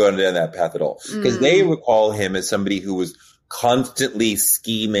seen him go down that path at all, because they recall him as somebody who was constantly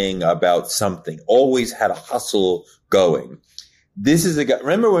scheming about something, always had a hustle going. This is a guy.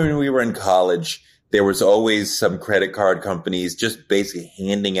 Remember when we were in college, there was always some credit card companies just basically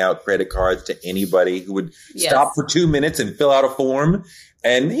handing out credit cards to anybody who would stop for 2 minutes and fill out a form.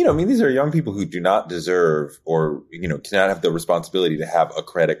 And, you know, I mean, these are young people who do not deserve or, you know, cannot have the responsibility to have a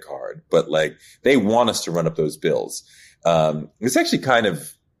credit card. But like, they want us to run up those bills. It's actually kind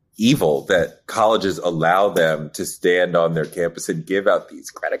of evil that colleges allow them to stand on their campus and give out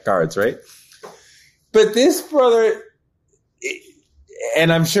these credit cards, right? But this brother,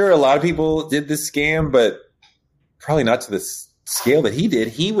 and I'm sure a lot of people did this scam, but probably not to the scale that he did.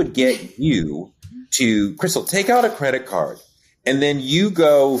 He would get you to, Crystal, take out a credit card. And then you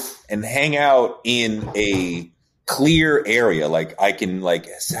go and hang out in a clear area. Like, I can like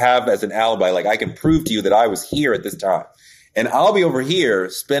have as an alibi, like I can prove to you that I was here at this time. And I'll be over here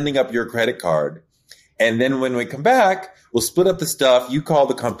spending up your credit card. And then when we come back, we'll split up the stuff. You call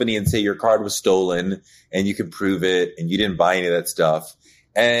the company and say your card was stolen and you can prove it and you didn't buy any of that stuff.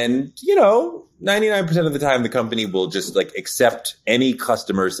 And, you know, 99% of the time, the company will just like accept any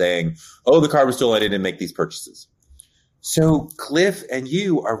customer saying, oh, the card was stolen. I didn't make these purchases. So Cliff and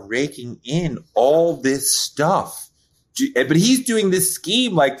you are raking in all this stuff. But he's doing this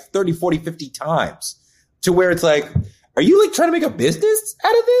scheme like 30, 40, 50 times to where it's like, are you like trying to make a business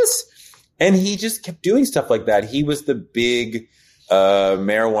out of this? And he just kept doing stuff like that. He was the big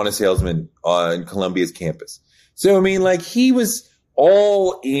marijuana salesman on Columbia's campus. So, I mean, like, he was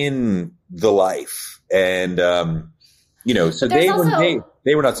all in the life. And, you know, so they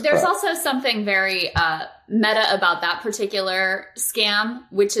were not surprised. There's also something very meta about that particular scam,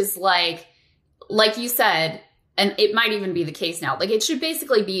 which is like you said, and it might even be the case now, like it should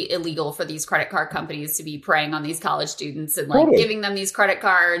basically be illegal for these credit card companies to be preying on these college students and like giving them these credit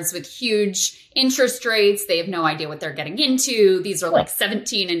cards with huge interest rates. They have no idea what they're getting into. These are like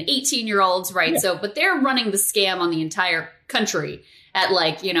 17 and 18-year-olds, right? Yeah. So, but they're running the scam on the entire country at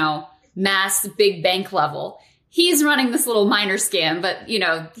like, you know, mass big bank level. He's running this little minor scam, but, you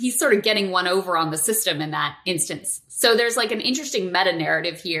know, he's sort of getting one over on the system in that instance. So there's like an interesting meta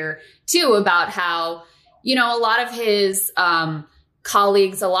narrative here, too, about how, you know, a lot of his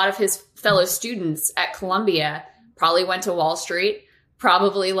colleagues, a lot of his fellow students at Columbia probably went to Wall Street,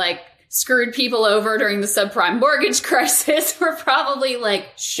 probably like screwed people over during the subprime mortgage crisis, or probably like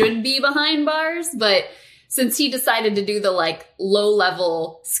should be behind bars. But since he decided to do the like low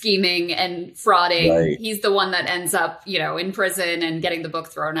level scheming and frauding, he's the one that ends up, you know, in prison and getting the book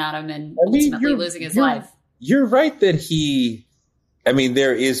thrown at him and ultimately losing his life. You're right that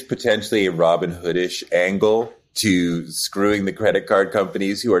there is potentially a Robin Hoodish angle to screwing the credit card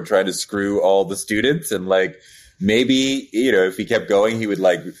companies who are trying to screw all the students. And like, maybe, you know, if he kept going, he would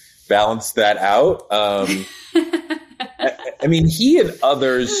like balance that out. I mean, he and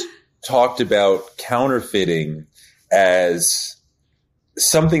others talked about counterfeiting as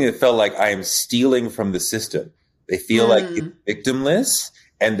something that felt like I am stealing from the system. They feel like it's victimless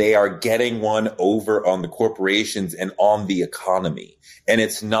and they are getting one over on the corporations and on the economy. And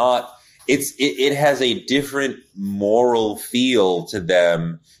it's not, it has a different moral feel to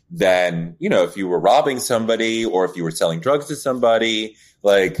them than, you know, if you were robbing somebody or if you were selling drugs to somebody.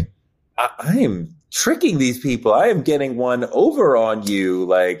 Like, I am tricking these people. I am getting one over on you.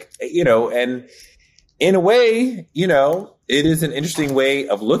 Like, you know, and in a way, you know, it is an interesting way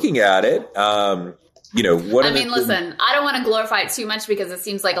of looking at it. You know, listen, I don't want to glorify it too much because it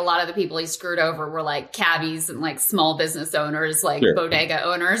seems like a lot of the people he screwed over were like cabbies and like small business owners, like bodega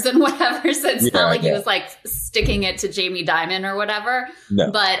owners and whatever. So it's not like he was like sticking it to Jamie Dimon or whatever. No.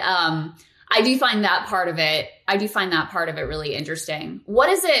 But I do find that part of it really interesting. What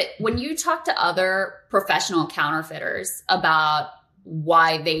is it when you talk to other professional counterfeiters about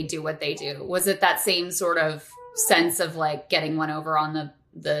why they do what they do? Was it that same sort of sense of like getting one over on the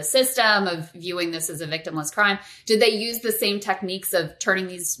system, of viewing this as a victimless crime? Did they use the same techniques of turning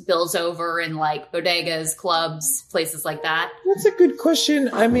these bills over in like bodegas, clubs, places like that? That's a good question.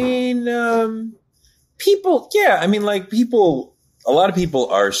 I mean, people, a lot of people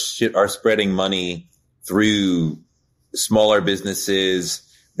are spreading money through smaller businesses.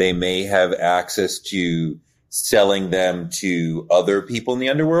 They may have access to selling them to other people in the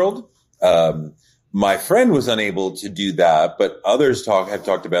underworld. My friend was unable to do that, but others have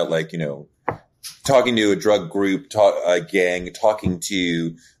talked about, like, talking to a drug group, a gang, talking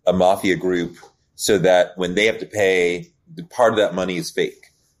to a mafia group, so that when they have to pay, part of that money is fake,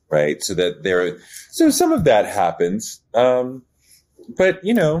 right? So some of that happens. But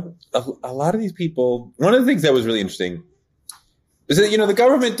a lot of these people, one of the things that was really interesting is that, the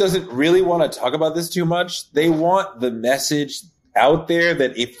government doesn't really want to talk about this too much. They want the message out there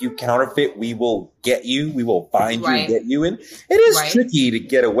that if you counterfeit, we will get you, we will find you and get you. And it is tricky to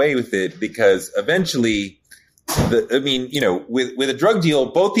get away with it, because eventually, with a drug deal,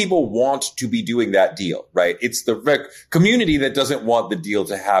 both people want to be doing that deal, right? It's the community that doesn't want the deal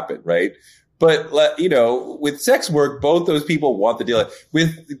to happen, right? But, with sex work, both those people want the deal.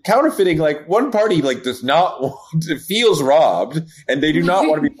 With counterfeiting, like, one party, like, does not want, it feels robbed, and they do not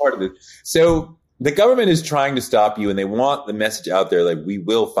want to be part of it. So the government is trying to stop you, and they want the message out there, like, we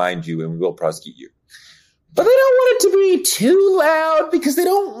will find you and we will prosecute you. But they don't want it to be too loud, because they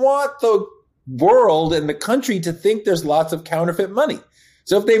don't want the world and the country to think there's lots of counterfeit money.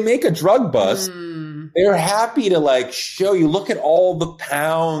 So if they make a drug bust, they're happy to, like, show you, look at all the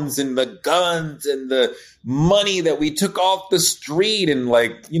pounds and the guns and the money that we took off the street. And,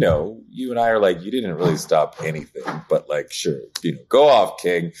 like, you and I are like, you didn't really stop anything, but, like, sure, go off,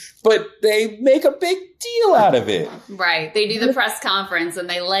 King. But they make a big deal out of it. Right. They do the press conference and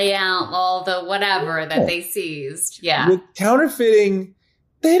they lay out all the whatever that they seized. Yeah. With counterfeiting,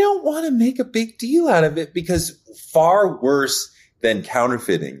 they don't want to make a big deal out of it, because far worse than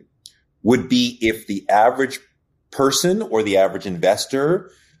counterfeiting would be if the average person or the average investor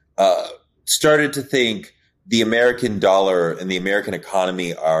started to think the American dollar and the American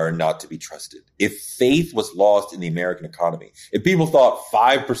economy are not to be trusted. If faith was lost in the American economy, if people thought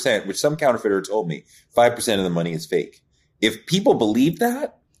 5%, which some counterfeiter told me, 5% of the money is fake. If people believed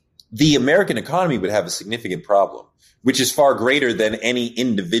that, the American economy would have a significant problem, which is far greater than any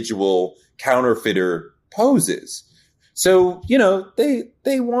individual counterfeiter poses. So,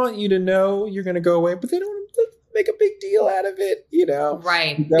 they want you to know you're going to go away, but they don't want to make a big deal out of it,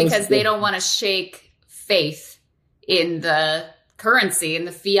 Right. Because they don't want to shake faith in the currency, in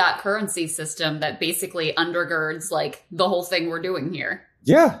the fiat currency system that basically undergirds, like, the whole thing we're doing here.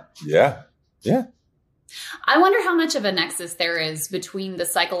 Yeah. I wonder how much of a nexus there is between the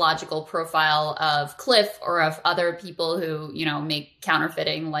psychological profile of Cliff or of other people who, make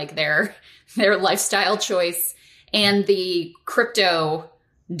counterfeiting like their lifestyle choice, and the crypto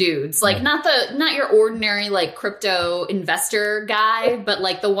dudes, like not your ordinary, like, crypto investor guy, but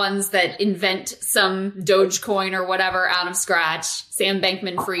like the ones that invent some Dogecoin or whatever out of scratch, Sam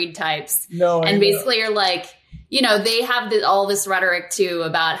Bankman-Fried types. No, and basically are like, they have all this rhetoric too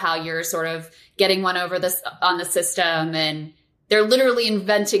about how you're sort of getting one over this on the system, and they're literally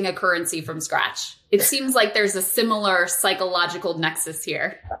inventing a currency from scratch. It seems like there's a similar psychological nexus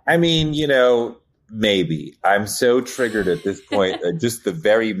here. I mean, maybe. I'm so triggered at this point at just the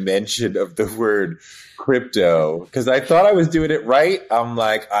very mention of the word crypto, because I thought I was doing it right. I'm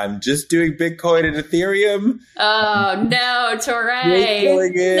like, I'm just doing Bitcoin and Ethereum. Oh, no,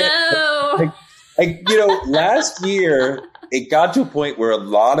 Touré. No. Last year, it got to a point where a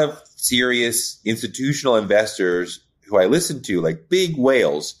lot of serious institutional investors who I listened to, like big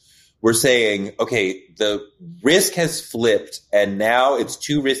whales, were saying, okay, the risk has flipped and now it's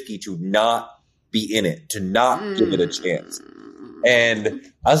too risky to not be in it, to not give it a chance. And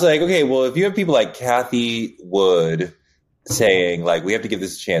I was like, okay, well, if you have people like Kathy Wood saying, like, we have to give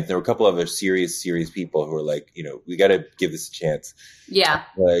this a chance. There were a couple other serious people who were like, we got to give this a chance. Yeah.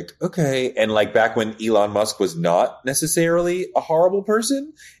 Like, okay. And like back when Elon Musk was not necessarity a horrible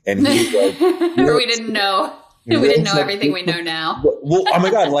person, and he was like, we didn't know. We didn't know everything we know now. Well, oh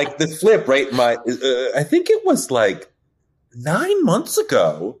my God, like the flip, right? I think it was like 9 months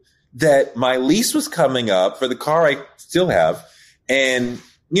ago that my lease was coming up for the car I still have. And,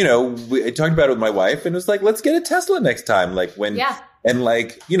 I talked about it with my wife, and it was like, let's get a Tesla next time. Like and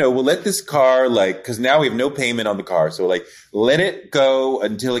like, we'll let this car, like, cause now we have no payment on the car. So like, let it go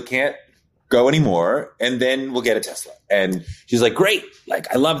until it can't go anymore. And then we'll get a Tesla. And she's like, great.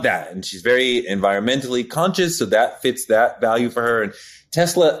 Like, I love that. And she's very environmentally conscious. So that fits that value for her. And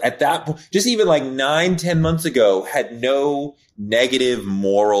Tesla at that point, just even like 9-10 months ago, had no negative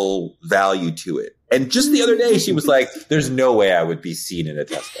moral value to it. And just the other day, she was like, there's no way I would be seen in a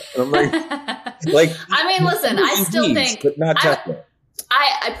Tesla. And I'm like, I mean, listen, I still think, but not Tesla.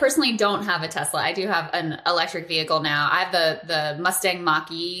 I personally don't have a Tesla. I do have an electric vehicle now. I have the Mustang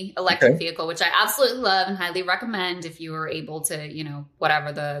Mach-E electric vehicle, which I absolutely love and highly recommend if you are able to,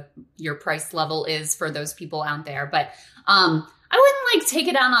 whatever your price level is for those people out there. But I wouldn't take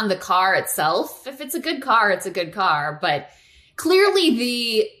it down on the car itself. If it's a good car, it's a good car. But clearly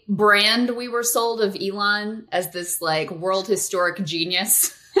the brand we were sold of Elon as this world historic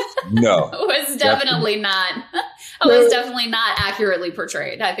genius was definitely not accurately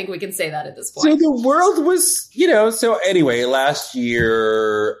portrayed. I think we can say that at this point. So the world was, so anyway, last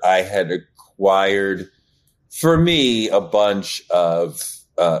year I had acquired, for me, a bunch of,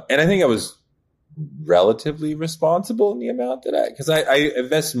 and I think I was relatively responsible in the amount that because I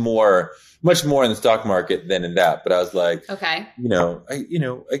invest much more in the stock market than in that. But I was like, okay,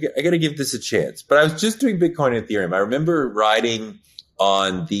 I got to give this a chance. But I was just doing Bitcoin and Ethereum. I remember riding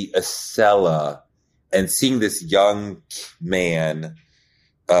on the Acela and seeing this young man,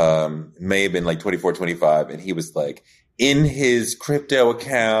 may have been 24, 25, and he was in his crypto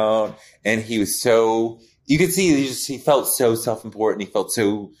account, and he was you could see he felt so self-important. He felt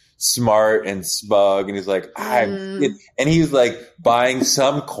so smart and smug, and he's and he was buying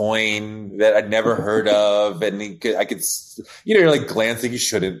some coin that I'd never heard of, and I could you're glancing, you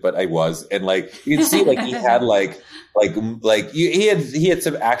shouldn't, but I was, and you can see he had he had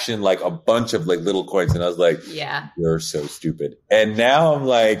some action, a bunch of little coins, and I was yeah, you're so stupid. And now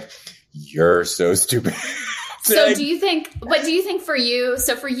I'm you're so stupid. So do you think for you,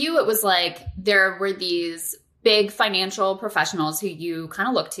 it was there were these big financial professionals who you kind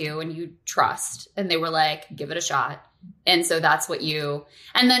of look to and you trust, and they were give it a shot. And so that's what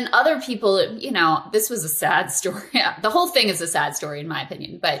and then other people, this was a sad story. The whole thing is a sad story in my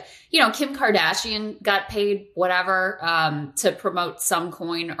opinion, but Kim Kardashian got paid whatever, to promote some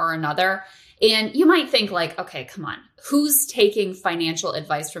coin or another. And you might think okay, come on, who's taking financial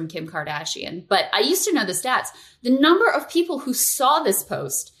advice from Kim Kardashian? But I used to know the stats. The number of people who saw this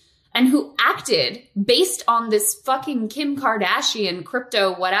post and who acted based on this fucking Kim Kardashian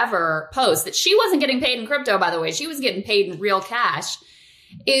crypto whatever post that she wasn't getting paid in crypto, by the way, she was getting paid in real cash,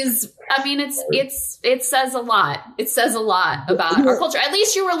 it says a lot. It says a lot about our culture. At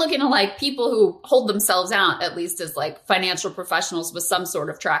least you were looking at people who hold themselves out at least as financial professionals with some sort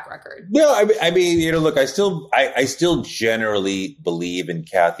of track record. No, I mean, look, I still generally believe in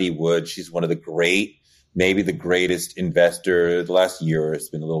Cathie Wood. She's one of the maybe the greatest investor. The last year it's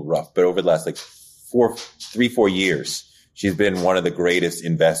been a little rough, but over the last 4 years, she's been one of the greatest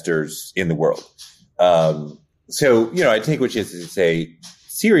investors in the world. So, I take what she has to say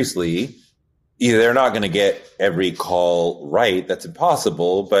seriously. They're not going to get every call right. That's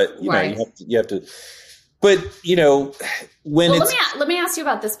impossible, but right. you have to, but let me ask you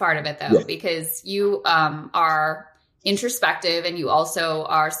about this part of it though, because you, are introspective, and you also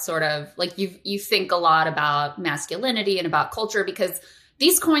are sort of you think a lot about masculinity and about culture, because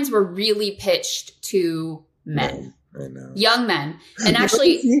these coins were really pitched to men. I know. Young men. And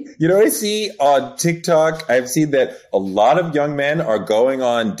actually, I see on TikTok, I've seen that a lot of young men are going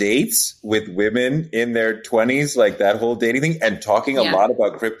on dates with women in their 20s, that whole dating thing, and talking a lot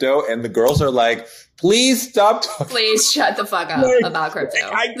about crypto. And the girls are please stop talking. Please shut the fuck up about crypto.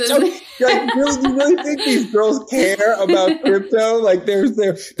 You really think these girls care about crypto?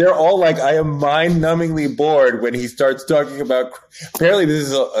 They're all I am mind-numbingly bored when he starts talking about. Apparently,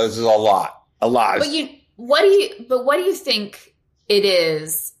 this is a lot. But what do you think it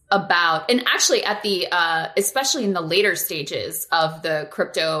is about? And actually, at the especially in the later stages of the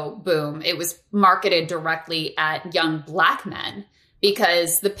crypto boom, it was marketed directly at young Black men.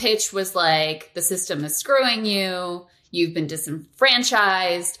 Because the pitch was the system is screwing you, you've been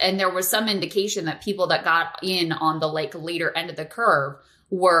disenfranchised. And there was some indication that people that got in on the later end of the curve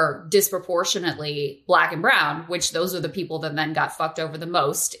were disproportionately Black and brown, which those are the people that then got fucked over the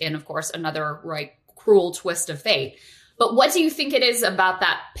most. And of course, another cruel twist of fate. But what do you think it is about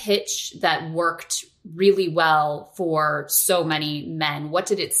that pitch that worked really well for so many men? What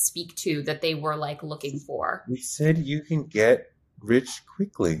did it speak to that they were looking for? We said you can get rich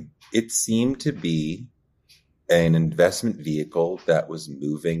quickly. It seemed to be an investment vehicle that was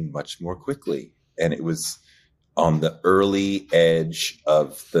moving much more quickly. And it was on the early edge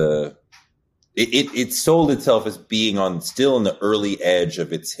of it sold itself as being still on the early edge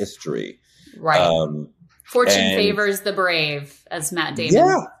of its history. Right. Fortune favors the brave, as Matt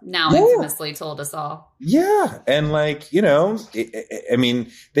Damon infamously told us all. Yeah. And I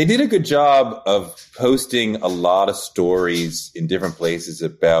mean, they did a good job of posting a lot of stories in different places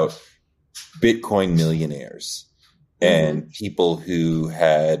about Bitcoin millionaires and people who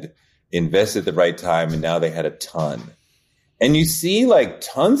had invested at the right time and now they had a ton. And you see like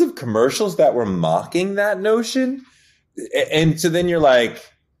tons of commercials that were mocking that notion. And so then you're like,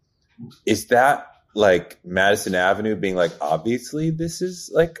 is that like Madison Avenue being like, obviously this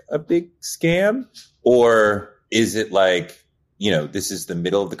is like a big scam? Or is it like, this is the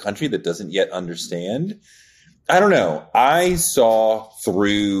middle of the country that doesn't yet understand? I don't know. I saw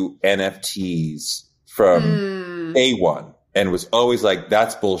through NFTs from A1 and was always like,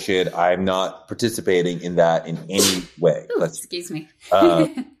 that's bullshit. I'm not participating in that in any way. Ooh, excuse me.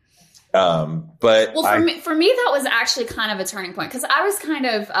 But for me, that was actually kind of a turning point because I was kind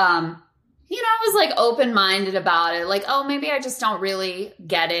of, I was like open-minded about it. Like, oh, maybe I just don't really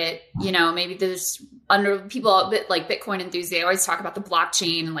get it. Maybe there's people like Bitcoin enthusiasts, they always talk about the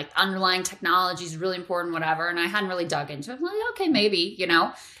blockchain and like the underlying technology is really important, whatever. And I hadn't really dug into it. I'm like, okay, maybe,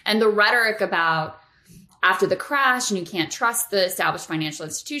 and the rhetoric about after the crash and you can't trust the established financial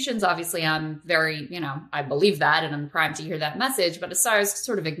institutions. Obviously, I'm very, I believe that and I'm primed to hear that message. But as far as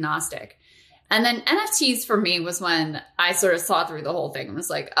sort of agnostic. And then NFTs for me was when I sort of saw through the whole thing and was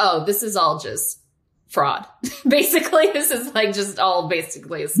like, oh, this is all just fraud. Basically, this is like just all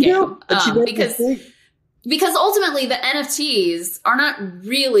basically a scam. Because ultimately the NFTs are not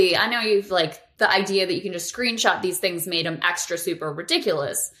really, I know you've like the idea that you can just screenshot these things made them extra super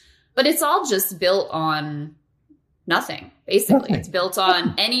ridiculous, but it's all just built on nothing. Basically, it's built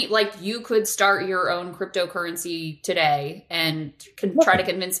on you could start your own cryptocurrency today and try to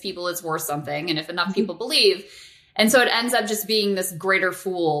convince people it's worth something. And if enough people believe, and so it ends up just being this greater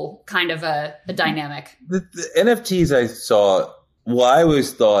fool kind of a dynamic. The NFTs I saw, I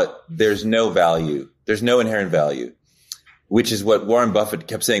always thought there's no value. There's no inherent value, which is what Warren Buffett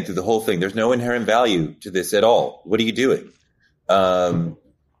kept saying through the whole thing. There's no inherent value to this at all. What are you doing?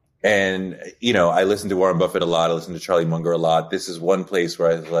 And, I listen to Warren Buffett a lot. I listen to Charlie Munger a lot. This is one place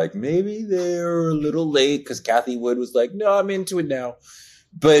where I was like, maybe they're a little late because Kathy Wood was like, no, I'm into it now.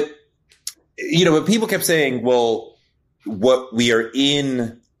 But, but people kept saying, well, what we are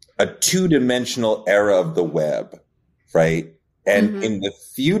in a 2-dimensional era of the web, right? And in the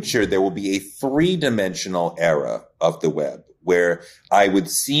future, there will be a 3-dimensional era of the web where I would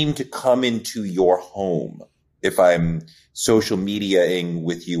seem to come into your home if I'm social mediaing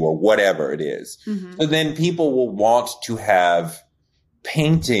with you or whatever it is. So then people will want to have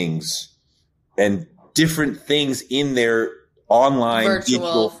paintings and different things in their online virtual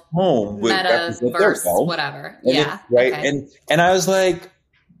digital home with metaverse, whatever. Yeah. Right. Okay. And I was like,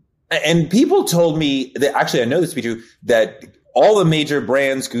 and people told me that actually I know this to be true, that all the major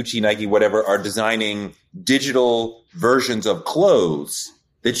brands, Gucci, Nike, whatever, are designing digital versions of clothes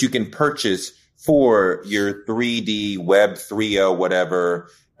that you can purchase for your 3D Web 3.0 whatever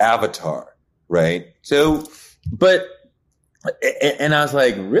avatar, right? So, and I was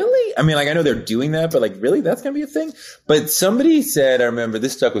like, really? I mean, like, I know they're doing that, but like, really? That's going to be a thing? But somebody said, I remember,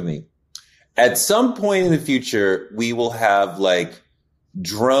 this stuck with me. At some point in the future, we will have like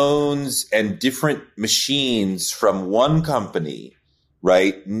drones and different machines from one company,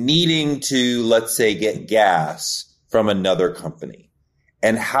 right, needing to, let's say, get gas from another company.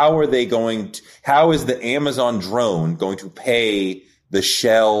 And how is the Amazon drone going to pay the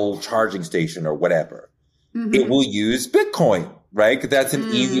Shell charging station or whatever? It will use Bitcoin, right? Because that's an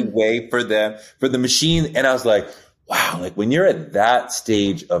easy way for the machine. And I was like, wow, like when you're at that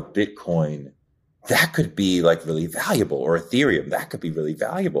stage of Bitcoin, that could be like really valuable, or Ethereum, that could be really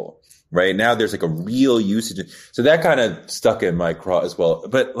valuable. Right now, there's like a real usage. So that kind of stuck in my craw as well.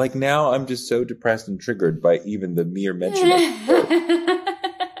 But like now I'm just so depressed and triggered by even the mere mention of it.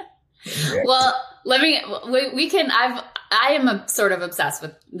 Well, I am sort of obsessed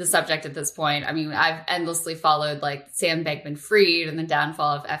with the subject at this point. I mean, I've endlessly followed like Sam Bankman-Fried and the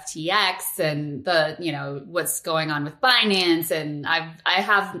downfall of FTX and the, what's going on with Binance. And I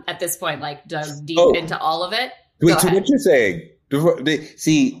have at this point, like dug deep into all of it. Wait, so what you're saying,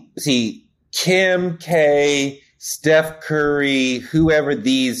 see, Kim K, Steph Curry, whoever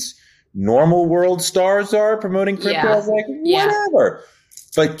these normal world stars are promoting crypto, I was like, whatever. Yeah.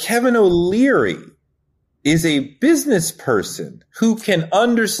 But Kevin O'Leary is a business person who can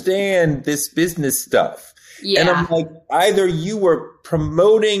understand this business stuff. Yeah. And I'm like, either you were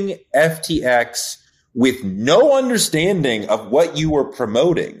promoting FTX with no understanding of what you were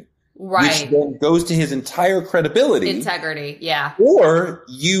promoting, right, which then goes to his entire credibility. Integrity, yeah. Or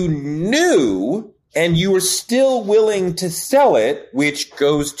you knew and you were still willing to sell it, which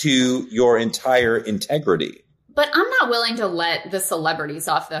goes to your entire integrity. But I'm not willing to let the celebrities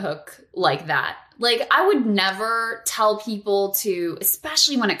off the hook like that. Like, I would never tell people to,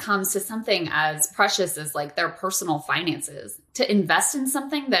 especially when it comes to something as precious as like their personal finances, to invest in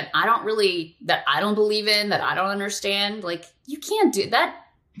something that I don't believe in, that I don't understand. Like, you can't do that.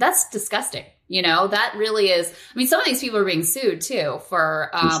 That's disgusting. You know, that really is. I mean, some of these people are being sued too for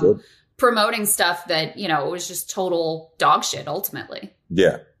promoting stuff that, you know, it was just total dog shit ultimately.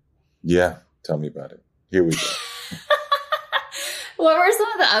 Yeah. Yeah. Tell me about it. Here we go. What were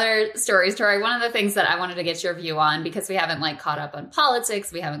some of the other stories, Touré? One of the things that I wanted to get your view on, because we haven't like caught up on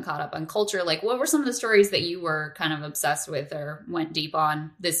politics, we haven't caught up on culture. Like, what were some of the stories that you were kind of obsessed with or went deep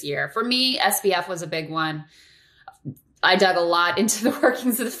on this year? For me, SBF was a big one. I dug a lot into the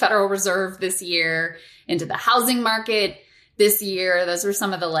workings of the Federal Reserve this year, into the housing market this year. Those were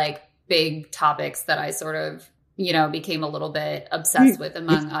some of the like big topics that I sort of, you know, became a little bit obsessed with,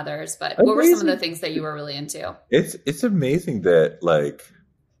 among others. But what were some of the things that you were really into? It's amazing that, like,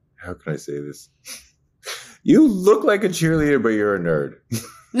 how can I say this? You look like a cheerleader, but you're a nerd.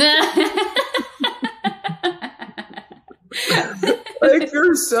 Like,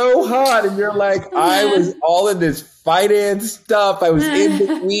 you're so hot, and you're like, I was all in this finance stuff. I was in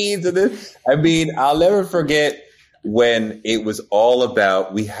the weeds of this. I mean, I'll never forget when it was all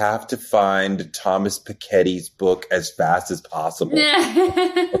about, we have to find Thomas Piketty's book as fast as possible.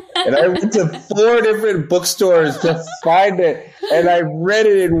 And I went to 4 different bookstores to find it. And I read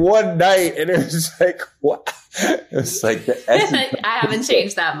it in one night. And it was like, what? It was like the essence. I haven't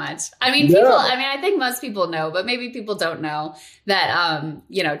changed that much. I mean, I think most people know, but maybe people don't know that,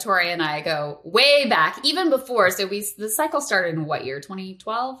 you know, Touré and I go way back, even before. So the cycle started in what year?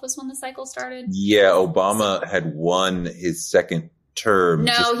 2012 was when the cycle started? Yeah, Obama had won his second term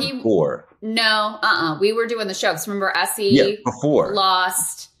before. No, we were doing the show. So remember, Essie before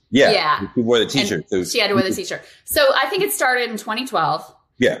lost. Yeah. He wore the t-shirt. She had to wear the t-shirt. So I think it started in 2012.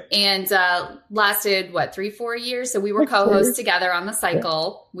 Yeah. And lasted, 3-4 years? So we were co-hosts together on the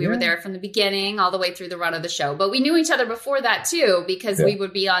cycle. We were there from the beginning all the way through the run of the show. But we knew each other before that, too, because we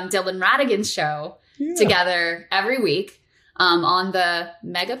would be on Dylan Radigan's show together every week on the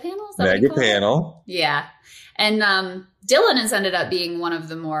Mega Panel. Mega Panel. Yeah. And Dylan has ended up being one of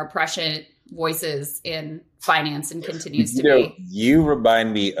the more prescient voices in finance and continues to be. You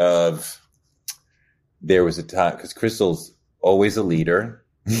remind me of, there was a time, because Crystal's always a leader.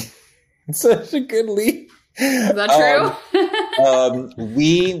 Such a good lead. Is that true?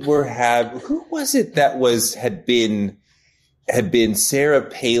 We were who was it that had been Sarah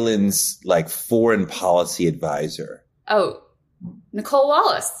Palin's like foreign policy advisor? Oh, Nicole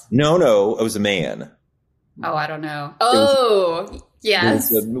Wallace. No, it was a man. Oh, I don't know.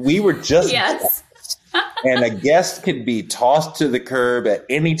 Yes. We were just yes. And a guest could be tossed to the curb at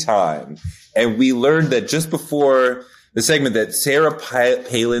any time. And we learned that just before the segment that Sarah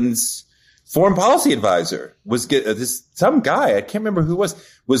Palin's foreign policy advisor was some guy, I can't remember who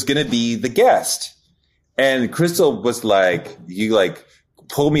was going to be the guest. And Crystal was like,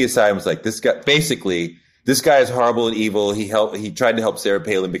 pulled me aside and was like, this guy is horrible and evil. He tried to help Sarah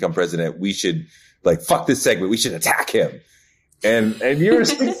Palin become president. We should fuck this segment. We should attack him. And you were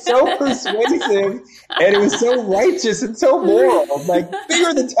so persuasive, and it was so righteous and so moral. Like,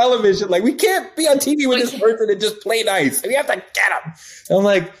 bigger than television. Like, we can't be on TV with this person and just play nice. We have to get him. And I'm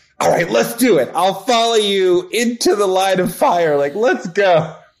like, all right, let's do it. I'll follow you into the line of fire. Like, let's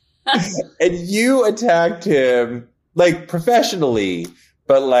go. And you attacked him, professionally,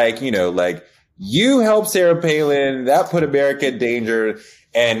 but you helped Sarah Palin. That put America in danger.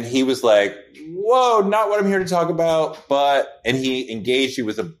 And he was like, whoa, not what I'm here to talk about. And he engaged you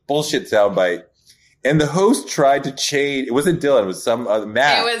with a bullshit soundbite. And the host tried to change. It wasn't Dylan. It was some other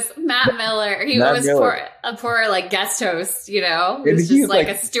Matt. It was Matt Miller. He was a poor guest host, you know. He was just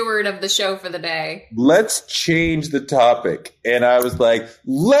a steward of the show for the day. Let's change the topic. And I was like,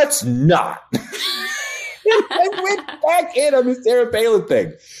 let's not. I went back in on the Sarah Palin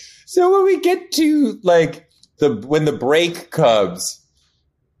thing. So when we get to when the break comes,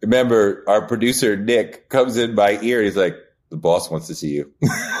 remember, our producer, Nick, comes in my ear and he's like, the boss wants to see you.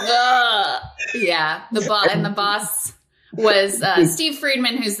 Yeah. The boss was Steve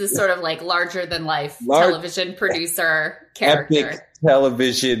Friedman, who's this sort of larger than life television producer character. Epic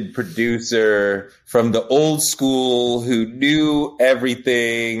television producer from the old school who knew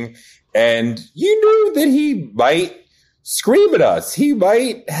everything. And you knew that he might scream at us. He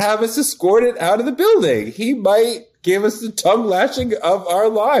might have us escorted out of the building. He might give us the tongue lashing of our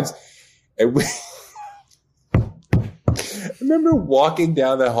lives. And I remember walking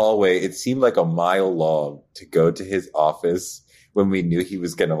down that hallway. It seemed like a mile long to go to his office when we knew he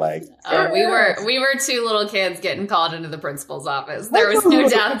was gonna like. We were two little kids getting called into the principal's office. There was no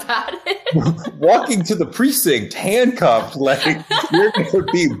doubt about it. Walking to the precinct, handcuffed, like you're gonna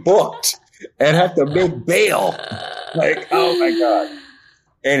be booked and have to make bail. Like, oh my God.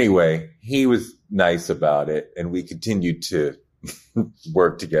 Anyway, he was nice about it, and we continued to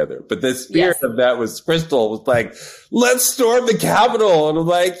work together. But the spirit of that was Crystal was like, let's storm the Capitol. And I'm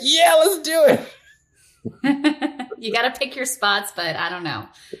like, yeah, let's do it. You got to pick your spots, but I don't know.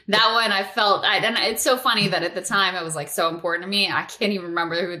 That one I felt, and it's so funny that at the time it was like so important to me. I can't even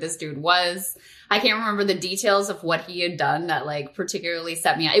remember who this dude was. I can't remember the details of what he had done that like particularly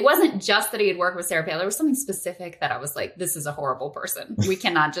set me up. It wasn't just that he had worked with Sarah Palin. There was something specific that I was like, this is a horrible person. We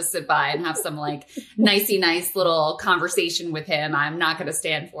cannot just sit by and have some like nice little conversation with him. I'm not going to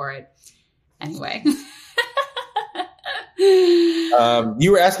stand for it. Anyway.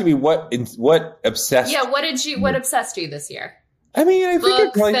 You were asking me what obsessed. Yeah. What obsessed you this year? I mean, I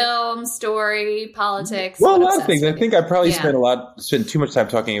think film, story, politics. Well, a lot of things. I think I probably spent too much time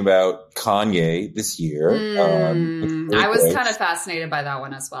talking about Kanye this year. I was kind of fascinated by that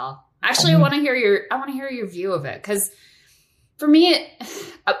one as well. Actually, I want to hear your view of it, because for me,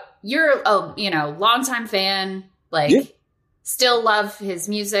 you're a longtime fan. Like, still love his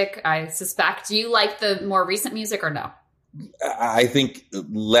music. I suspect. Do you like the more recent music or no? I think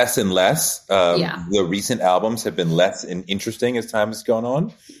less and less. The recent albums have been less interesting as time has gone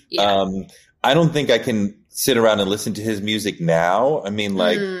on. Yeah. I don't think I can sit around and listen to his music now. I mean,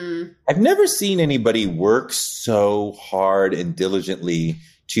 like, I've never seen anybody work so hard and diligently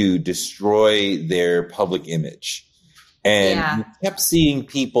to destroy their public image. And you kept seeing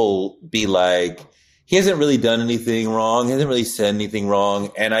people be like, he hasn't really done anything wrong. He hasn't really said anything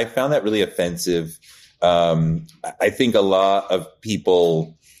wrong. And I found that really offensive. I think a lot of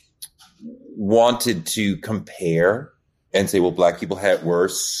people wanted to compare and say, well, black people had it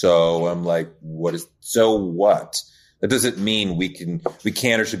worse. So I'm like, so what? That doesn't mean we can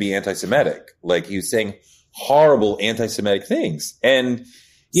or should be anti-Semitic. Like, he was saying horrible anti-Semitic things. And,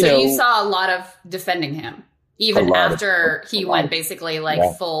 you saw a lot of defending him, even after he went basically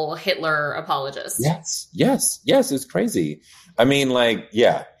like full Hitler apologist. Yes. It's crazy. I mean, like,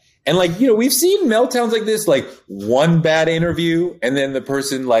 yeah. And like, we've seen meltdowns like this, like one bad interview and then the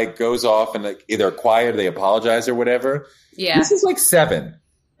person like goes off and like either quiet or they apologize or whatever. Yeah. This is like 7.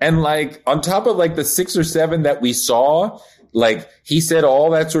 And like on top of like the 6 or 7 that we saw, like he said all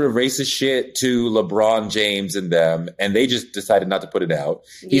that sort of racist shit to LeBron James and them, and they just decided not to put it out.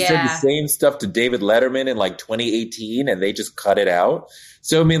 He said the same stuff to David Letterman in like 2018 and they just cut it out.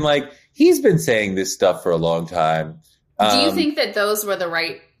 So, I mean, like, he's been saying this stuff for a long time. Do you think that those were the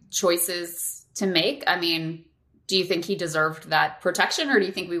right choices to make? I mean, do you think he deserved that protection, or do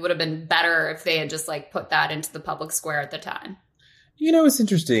you think we would have been better if they had just like put that into the public square at the time? It's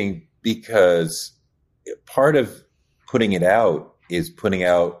interesting because part of putting it out is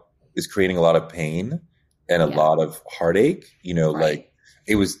creating a lot of pain and a lot of heartache. Like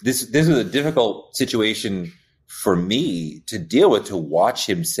it was this was a difficult situation for me to deal with, to watch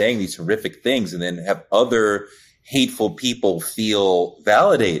him saying these horrific things and then have other hateful people feel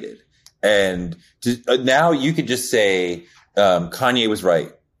validated. And now you could just say Kanye was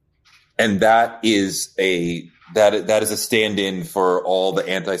right, and that is a stand-in for all the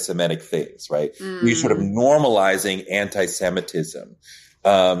anti-Semitic things, right? We're sort of normalizing anti-Semitism.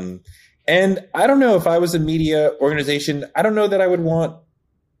 And I don't know, if I was a media organization, I don't know that I would want.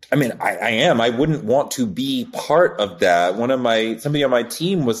 I mean, I wouldn't want to be part of that. Somebody on my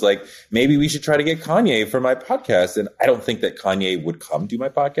team was like, maybe we should try to get Kanye for my podcast. And I don't think that Kanye would come do my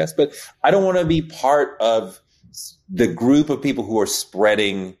podcast, but I don't want to be part of the group of people who are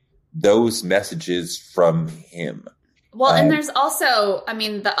spreading those messages from him. Well, and there's also, I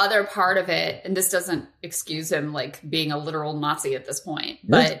mean, the other part of it, and this doesn't excuse him like being a literal Nazi at this point,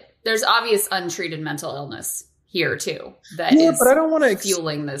 but there's obvious untreated mental illness here too but I don't want to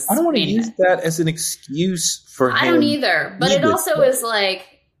fueling this. I don't want to use that as an excuse for him. I don't either. But it also is like,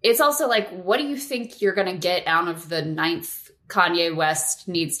 it's also like, what do you think you're going to get out of the 9th Kanye West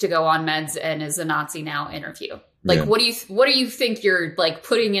needs to go on meds and is a Nazi now interview? Like, what do you think you're like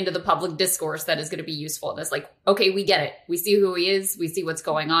putting into the public discourse that is going to be useful? And it's like, okay, we get it. We see who he is. We see what's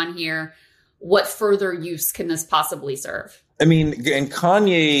going on here. What further use can this possibly serve? I mean, and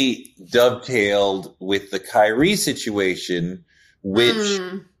Kanye dovetailed with the Kyrie situation, which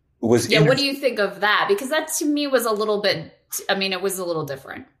was... Yeah, what do you think of that? Because that to me was a little bit... I mean, it was a little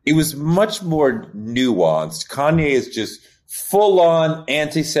different. It was much more nuanced. Kanye is just full-on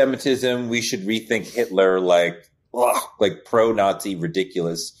anti-Semitism. We should rethink Hitler, like pro-Nazi,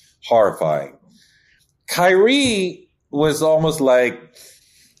 ridiculous, horrifying. Kyrie was almost like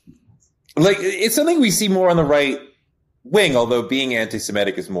it's something we see more on the right wing, although being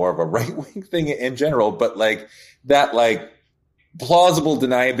anti-Semitic is more of a right wing thing in general, but like that like plausible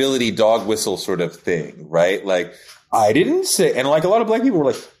deniability dog whistle sort of thing, right? Like I didn't say, and like a lot of black people were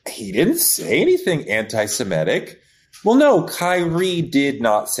like, he didn't say anything anti-Semitic. Well, no, Kyrie did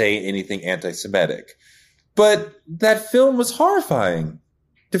not say anything anti-Semitic, but that film was horrifying.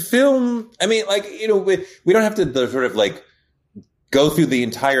 The film, I mean, like, you know, we don't have to sort of like go through the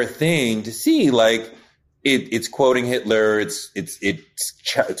entire thing to see like it's quoting Hitler,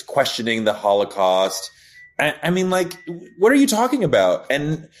 it's questioning the Holocaust. I mean, like, what are you talking about?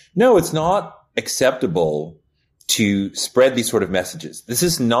 And no, it's not acceptable to spread these sort of messages. This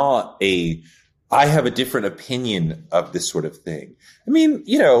is not I have a different opinion of this sort of thing. I mean,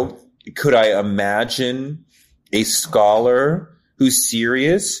 you know, could I imagine a scholar who's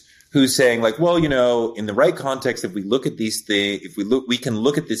serious, who's saying like, well, you know, in the right context, if we look at these things, we can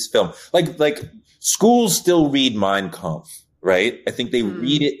look at this film. Like schools still read Mein Kampf, right? I think they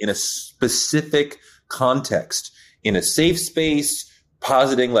read it in a specific context, in a safe space,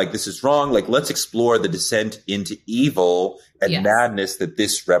 positing like this is wrong. Like, let's explore the descent into evil and madness that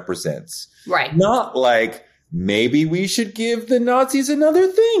this represents. Right. Not like, maybe we should give the Nazis another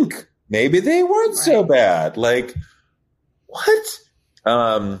think. Maybe they weren't so bad. Like, what?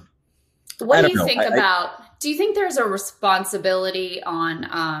 What do you think about, do you think there's a responsibility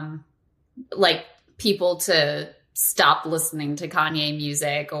on, like, people to stop listening to Kanye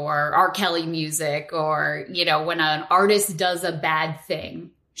music or R. Kelly music, or, you know, when an artist does a bad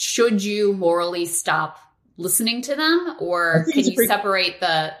thing, should you morally stop listening to them, or can you separate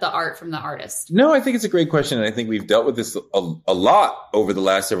the art from the artist? No, I think it's a great question. And I think we've dealt with this a lot over the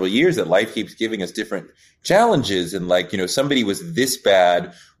last several years, that life keeps giving us different challenges. And like, you know, somebody was this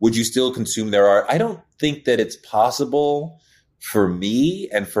bad, would you still consume their art? I don't think that it's possible for me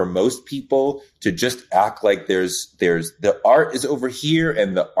and for most people to just act like there's the art is over here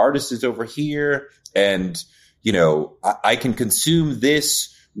and the artist is over here. And, you know, I can consume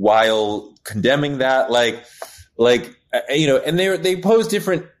this while condemning that, like, you know, and they pose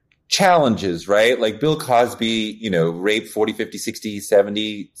different challenges, right? Like Bill Cosby, you know, raped 40, 50, 60,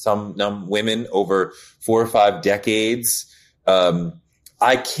 70 some women over 4 or 5 decades.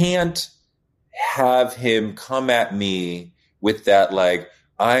 I can't have him come at me with that, like,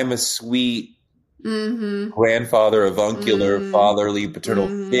 I'm a sweet grandfather, avuncular, fatherly, paternal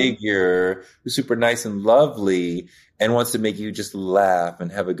figure who's super nice and lovely and wants to make you just laugh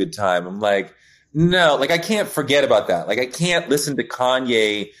and have a good time. I'm like, no, like, I can't forget about that. Like, I can't listen to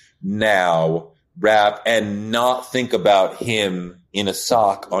Kanye now rap and not think about him in a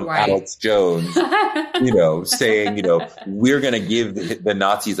sock on Alex Jones, you know, saying, you know, we're going to give the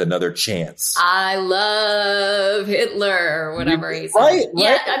Nazis another chance. I love Hitler, or whatever he said. Right.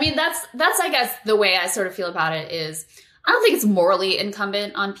 Yeah, I mean, that's I guess the way I sort of feel about it is, I don't think it's morally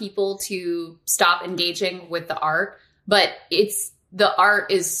incumbent on people to stop engaging with the art, but the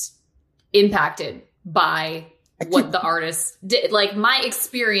art is impacted by what the artist did. Like, my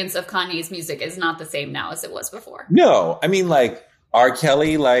experience of Kanye's music is not the same now as it was before. No, I mean, like, R.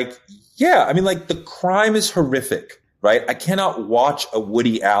 Kelly, like, yeah, I mean, like, the crime is horrific, right? I cannot watch a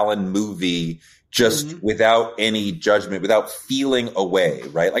Woody Allen movie just without any judgment, without feeling away,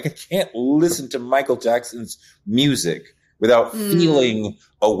 right? Like, I can't listen to Michael Jackson's music without feeling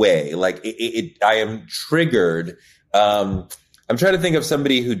away. Like, I am triggered. I'm trying to think of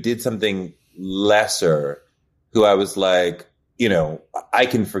somebody who did something lesser, who I was like, you know, I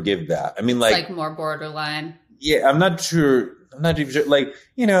can forgive that. I mean, like more borderline. Yeah, I'm not sure. I'm not even sure. Like,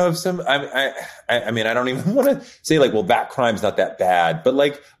 you know, if I mean, I don't even want to say like, well, that crime's not that bad, but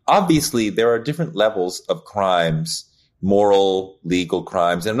like, obviously there are different levels of crimes, moral, legal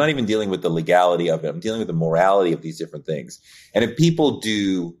crimes. And I'm not even dealing with the legality of it. I'm dealing with the morality of these different things. And if people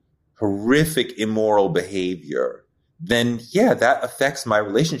do horrific, immoral behavior, then yeah, that affects my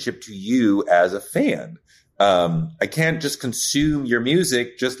relationship to you as a fan. I can't just consume your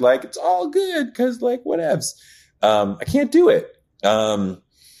music just like it's all good because like whatevs. I can't do it. Yeah,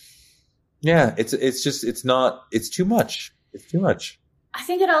 it's too much. It's too much. I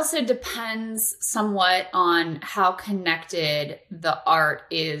think it also depends somewhat on how connected the art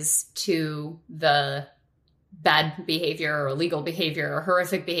is to the bad behavior or illegal behavior or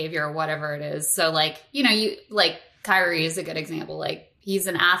horrific behavior or whatever it is. So like, you know, Kyrie is a good example. Like, he's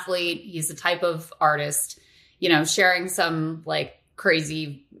an athlete. He's a type of artist, you know, sharing some like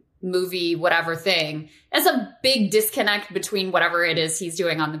crazy movie, whatever thing. That's a big disconnect between whatever it is he's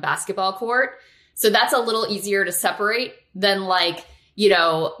doing on the basketball court. So that's a little easier to separate than like,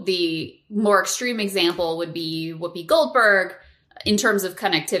 The more extreme example would be Whoopi Goldberg in terms of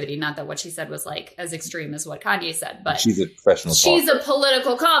connectivity. Not that what she said was like as extreme as what Kanye said, but she's a professional. She's a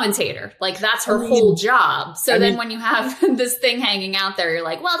political commentator. Like that's her whole job. So then when you have this thing hanging out there, you're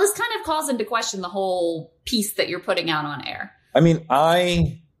like, well, this kind of calls into question the whole piece that you're putting out on air. I mean,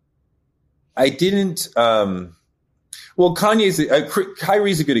 I didn't. Kyrie's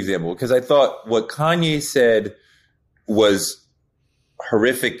a good example because I thought what Kanye said was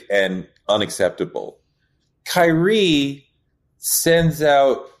horrific and unacceptable. Kyrie sends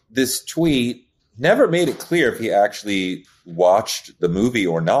out this tweet, never made it clear if he actually watched the movie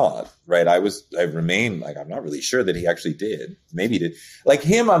or not, right? I remain like, I'm not really sure that he actually did. Maybe he did. Like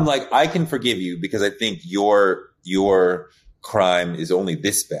him, I'm like, I can forgive you because I think your crime is only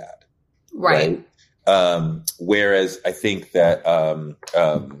this bad. Right. Whereas I think that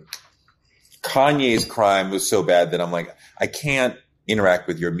Kanye's crime was so bad that I'm like, I can't interact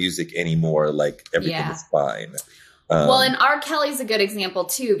with your music anymore. Like everything is fine. And R. Kelly's a good example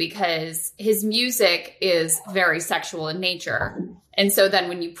too, because his music is very sexual in nature. And so then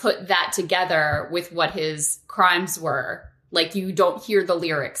when you put that together with what his crimes were, like you don't hear the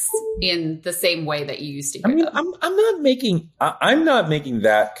lyrics in the same way that you used to hear them. I'm not making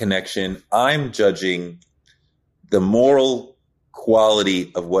that connection. I'm judging the moral quality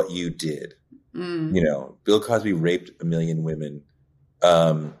of what you did. Bill Cosby raped 1 million women.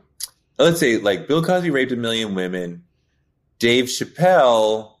 Let's say like Bill Cosby raped 1 million women. Dave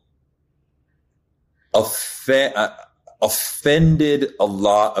Chappelle offended a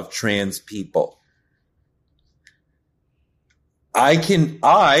lot of trans people.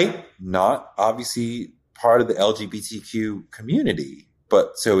 Not obviously part of the LGBTQ community,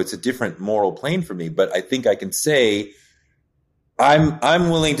 but so it's a different moral plane for me. But I think I can say I'm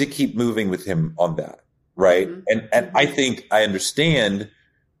willing to keep moving with him on that. Right. Mm-hmm. And I think I understand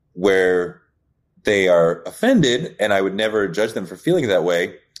where they are offended, and I would never judge them for feeling that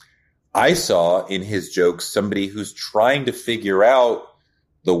way. I saw in his jokes somebody who's trying to figure out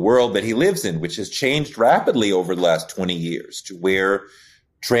the world that he lives in, which has changed rapidly over the last 20 years to where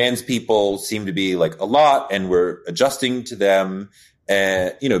trans people seem to be like a lot, and we're adjusting to them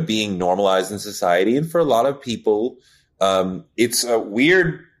and, being normalized in society. And for a lot of people, it's a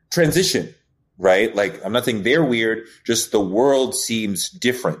weird transition, right? Like, I'm not saying they're weird, just the world seems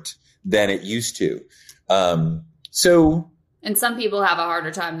different than it used to. And some people have a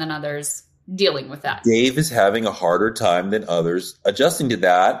harder time than others dealing with that. Dave is having a harder time than others adjusting to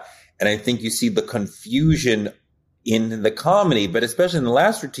that. And I think you see the confusion in the comedy, but especially in the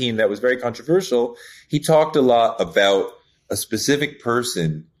last routine that was very controversial. He talked a lot about a specific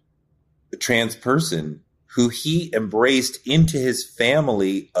person, a trans person, who he embraced into his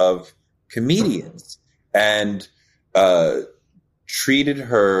family of comedians and treated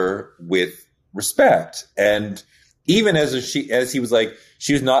her with respect. And even as he was like,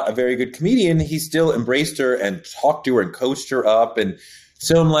 she was not a very good comedian, he still embraced her and talked to her and coached her up. And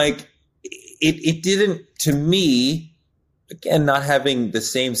so I'm like, it didn't, to me, again, not having the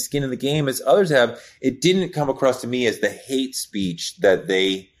same skin in the game as others have, it didn't come across to me as the hate speech that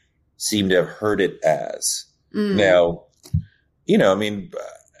they seem to have heard it as. Now,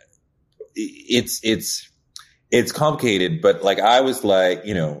 it's complicated, but like, I was like,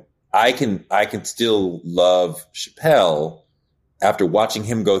 I can still love Chappelle after watching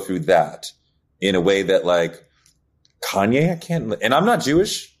him go through that in a way that like Kanye, I can't, and I'm not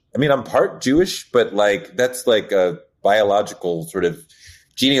Jewish. I mean, I'm part Jewish, but like, that's like a biological sort of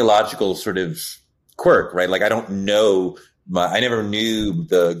genealogical sort of quirk, right? Like, I don't know I never knew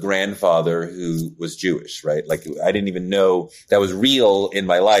the grandfather who was Jewish, right? Like, I didn't even know that was real in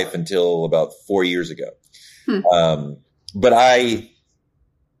my life until about 4 years ago. But I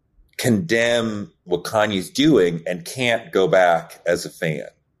condemn what Kanye's doing and can't go back as a fan.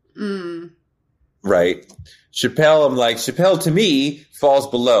 Right? Chappelle, I'm like, Chappelle to me falls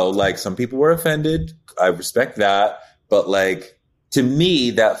below. Like, some people were offended. I respect that. But like, to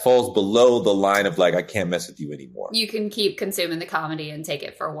me, that falls below the line of like, I can't mess with you anymore. You can keep consuming the comedy and take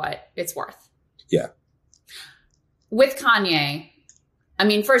it for what it's worth. Yeah. With Kanye, I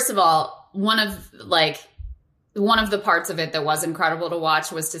mean, first of all, one of the parts of it that was incredible to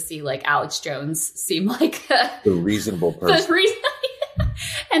watch was to see like Alex Jones seem like the reasonable person.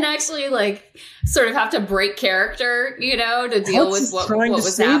 And actually like sort of have to break character, to deal with what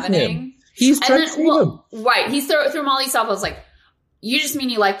was happening. He's trying to save him. Right. He's through all these stuff. I was like, you just mean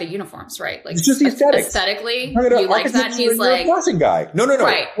you like the uniforms, right? Like, it's just aesthetics. Aesthetically, you like that. And he's like, a fashion guy. No.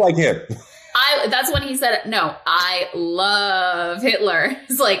 Right. I like him. That's when he said, no, I love Hitler.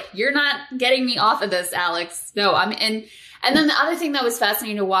 It's like, you're not getting me off of this, Alex. No, I'm in. And then the other thing that was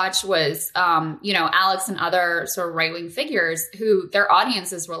fascinating to watch was, Alex and other sort of right-wing figures who their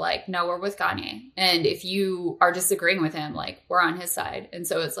audiences were like, no, we're with Kanye. And if you are disagreeing with him, like, we're on his side. And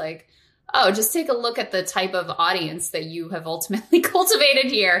so it's like, oh, just take a look at the type of audience that you have ultimately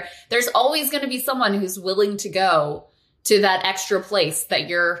cultivated here. There's always going to be someone who's willing to go to that extra place that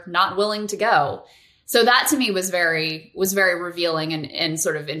you're not willing to go. So that to me was very revealing and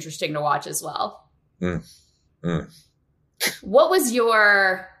sort of interesting to watch as well. What was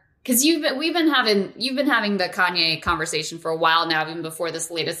your, because you've been having the Kanye conversation for a while now, even before this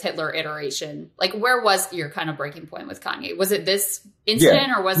latest Hitler iteration. Like, where was your kind of breaking point with Kanye? Was it this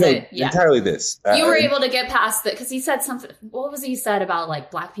incident or was it entirely this? You were able to get past that because he said something. What was he said about like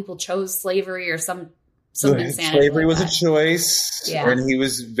black people chose slavery or something? Slavery was a choice, and he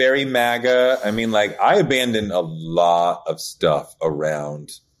was very MAGA. I mean, like, I abandoned a lot of stuff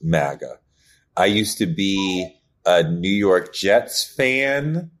around MAGA. I used to be a New York Jets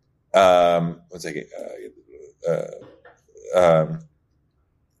fan. Hold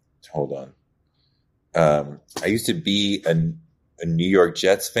on. I used to be a New York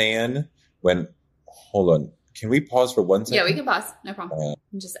Jets fan when. Hold on. Can we pause for 1 second? Yeah, we can pause. No problem.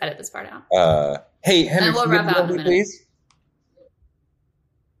 Just edit this part out. Hey, Henry, and we'll wrap out in a minute. Please.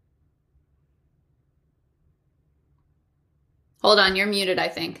 Hold on, you're muted, I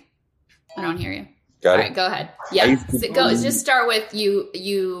think. I don't hear you. Got it? All right, go ahead. Yeah, just start with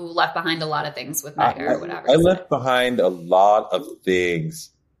you left behind a lot of things with MAGA or whatever. I left behind a lot of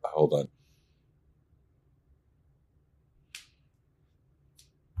things. Hold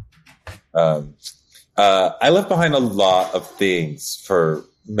on. I left behind a lot of things for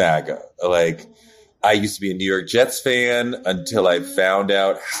MAGA. Like, I used to be a New York Jets fan until I found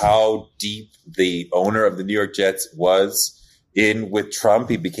out how deep the owner of the New York Jets was in with Trump.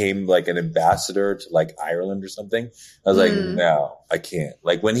 He became like an ambassador to like Ireland or something. I was like, no, I can't.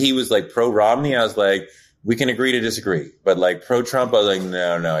 Like, when he was like pro Romney, I was like, we can agree to disagree. But like pro Trump, I was like,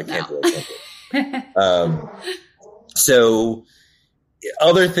 no, I can't do it. So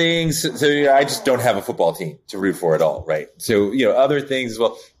other things. So I just don't have a football team to root for at all. Right. So, other things as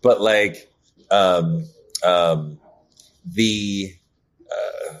well. But like,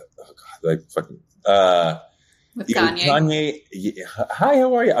 with Kanye. Kanye, hi,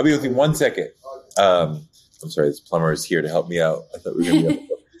 how are you? I'll be with you 1 second. I'm sorry, this plumber is here to help me out. I thought we were going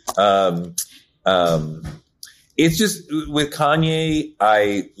to be it's just with Kanye,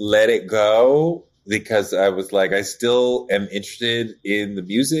 I let it go because I was like, I still am interested in the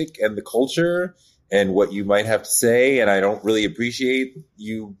music and the culture and what you might have to say, and I don't really appreciate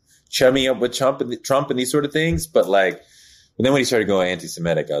you chumming up with Trump and these sort of things. But like, and then when he started going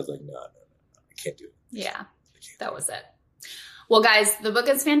anti-Semitic, I was like, no, I can't do it. Yeah. That was it. Well, guys, the book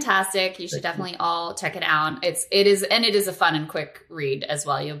is fantastic. You should definitely all check it out. It is a fun and quick read as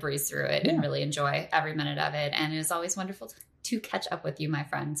well. You'll breeze through it and really enjoy every minute of it. And it is always wonderful to catch up with you, my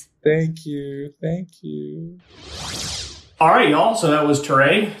friends. Thank you. All right, y'all. So that was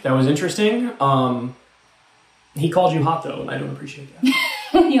Touré. That was interesting. He called you hot though, and I don't appreciate that.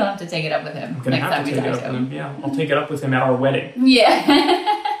 You'll have to take it up with him. I'm gonna have to take it up with him. Yeah, I'll take it up with him at our wedding. Yeah.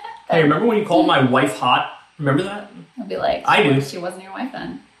 Hey, remember when you called my wife hot? Remember that? I'll be like, I do. She wasn't your wife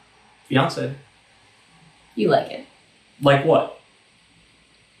then. Fiance. You like it. Like what?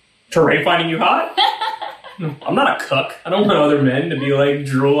 Touré finding you hot? I'm not a cook. I don't want other men to be like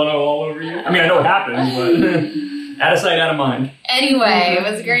drooling all over you. I mean, I know it happens, but out of sight, out of mind. Anyway, it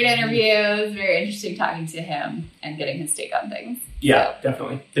was a great interview. It was very interesting talking to him and getting his take on things. Yeah,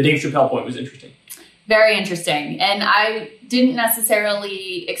 definitely. The Dave Chappelle point was interesting. Very interesting. And I didn't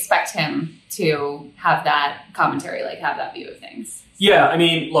necessarily expect him to have that commentary, like have that view of things. Yeah, I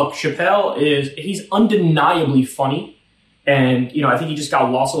mean, look, Chappelle he's undeniably funny. And, I think he just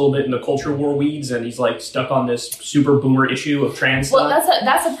got lost a little bit in the culture war weeds and he's like stuck on this super boomer issue of trans stuff. Well,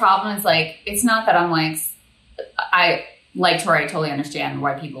 that's a problem. It's like, it's not that I'm like, I like Touré, totally understand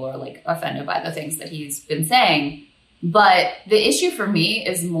why people are like offended by the things that he's been saying. But the issue for me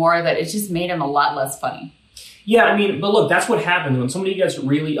is more that it just made him a lot less funny. Yeah, I mean, but look, that's what happens when somebody gets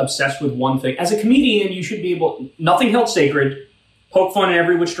really obsessed with one thing. As a comedian, you should be able, nothing held sacred, poke fun in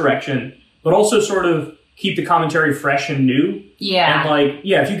every which direction, but also sort of keep the commentary fresh and new. Yeah. And like,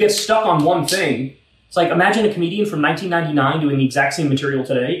 if you get stuck on one thing, it's like, imagine a comedian from 1999 doing the exact same material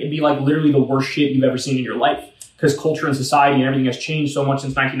today. It'd be like literally the worst shit you've ever seen in your life. Because culture and society and everything has changed so much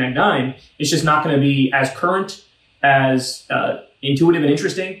since 1999. It's just not going to be as current, as intuitive and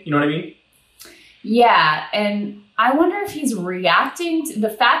interesting. You know what I mean? Yeah, and I wonder if he's reacting to the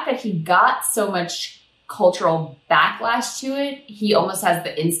fact that he got so much cultural backlash to it. He almost has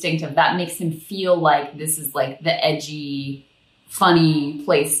the instinct of that makes him feel like this is like the edgy, funny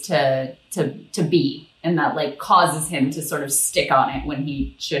place to be, and that like causes him to sort of stick on it when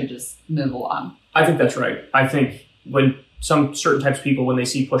he should just move along. I think that's right. I think when some certain types of people, when they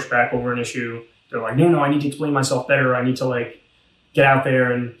see pushback over an issue, they're like, no, I need to explain myself better. I need to like get out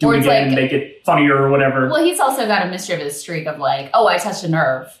there and do it again and make it funnier or whatever. Well, he's also got a mischievous streak of like, oh, I touched a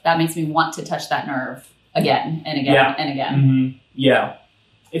nerve. That makes me want to touch that nerve again and again and again. Mm-hmm. Yeah.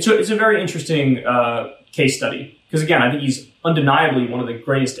 It's a very interesting case study. Because again, I think he's undeniably one of the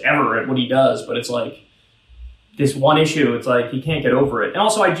greatest ever at what he does. But it's like this one issue, it's like he can't get over it. And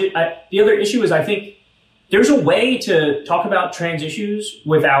also, the other issue is I think there's a way to talk about trans issues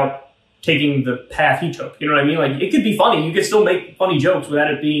without taking the path he took. You know what I mean? Like, it could be funny. You could still make funny jokes without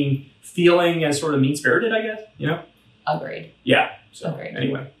it being feeling as sort of mean-spirited, I guess. You know? Agreed. Yeah. So, Agreed.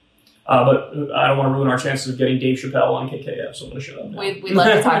 Anyway. But I don't want to ruin our chances of getting Dave Chappelle on KKF, so I'm going to shut up now. We'd love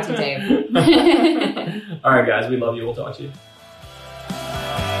to talk to Dave. All right, guys. We love you. We'll talk to you.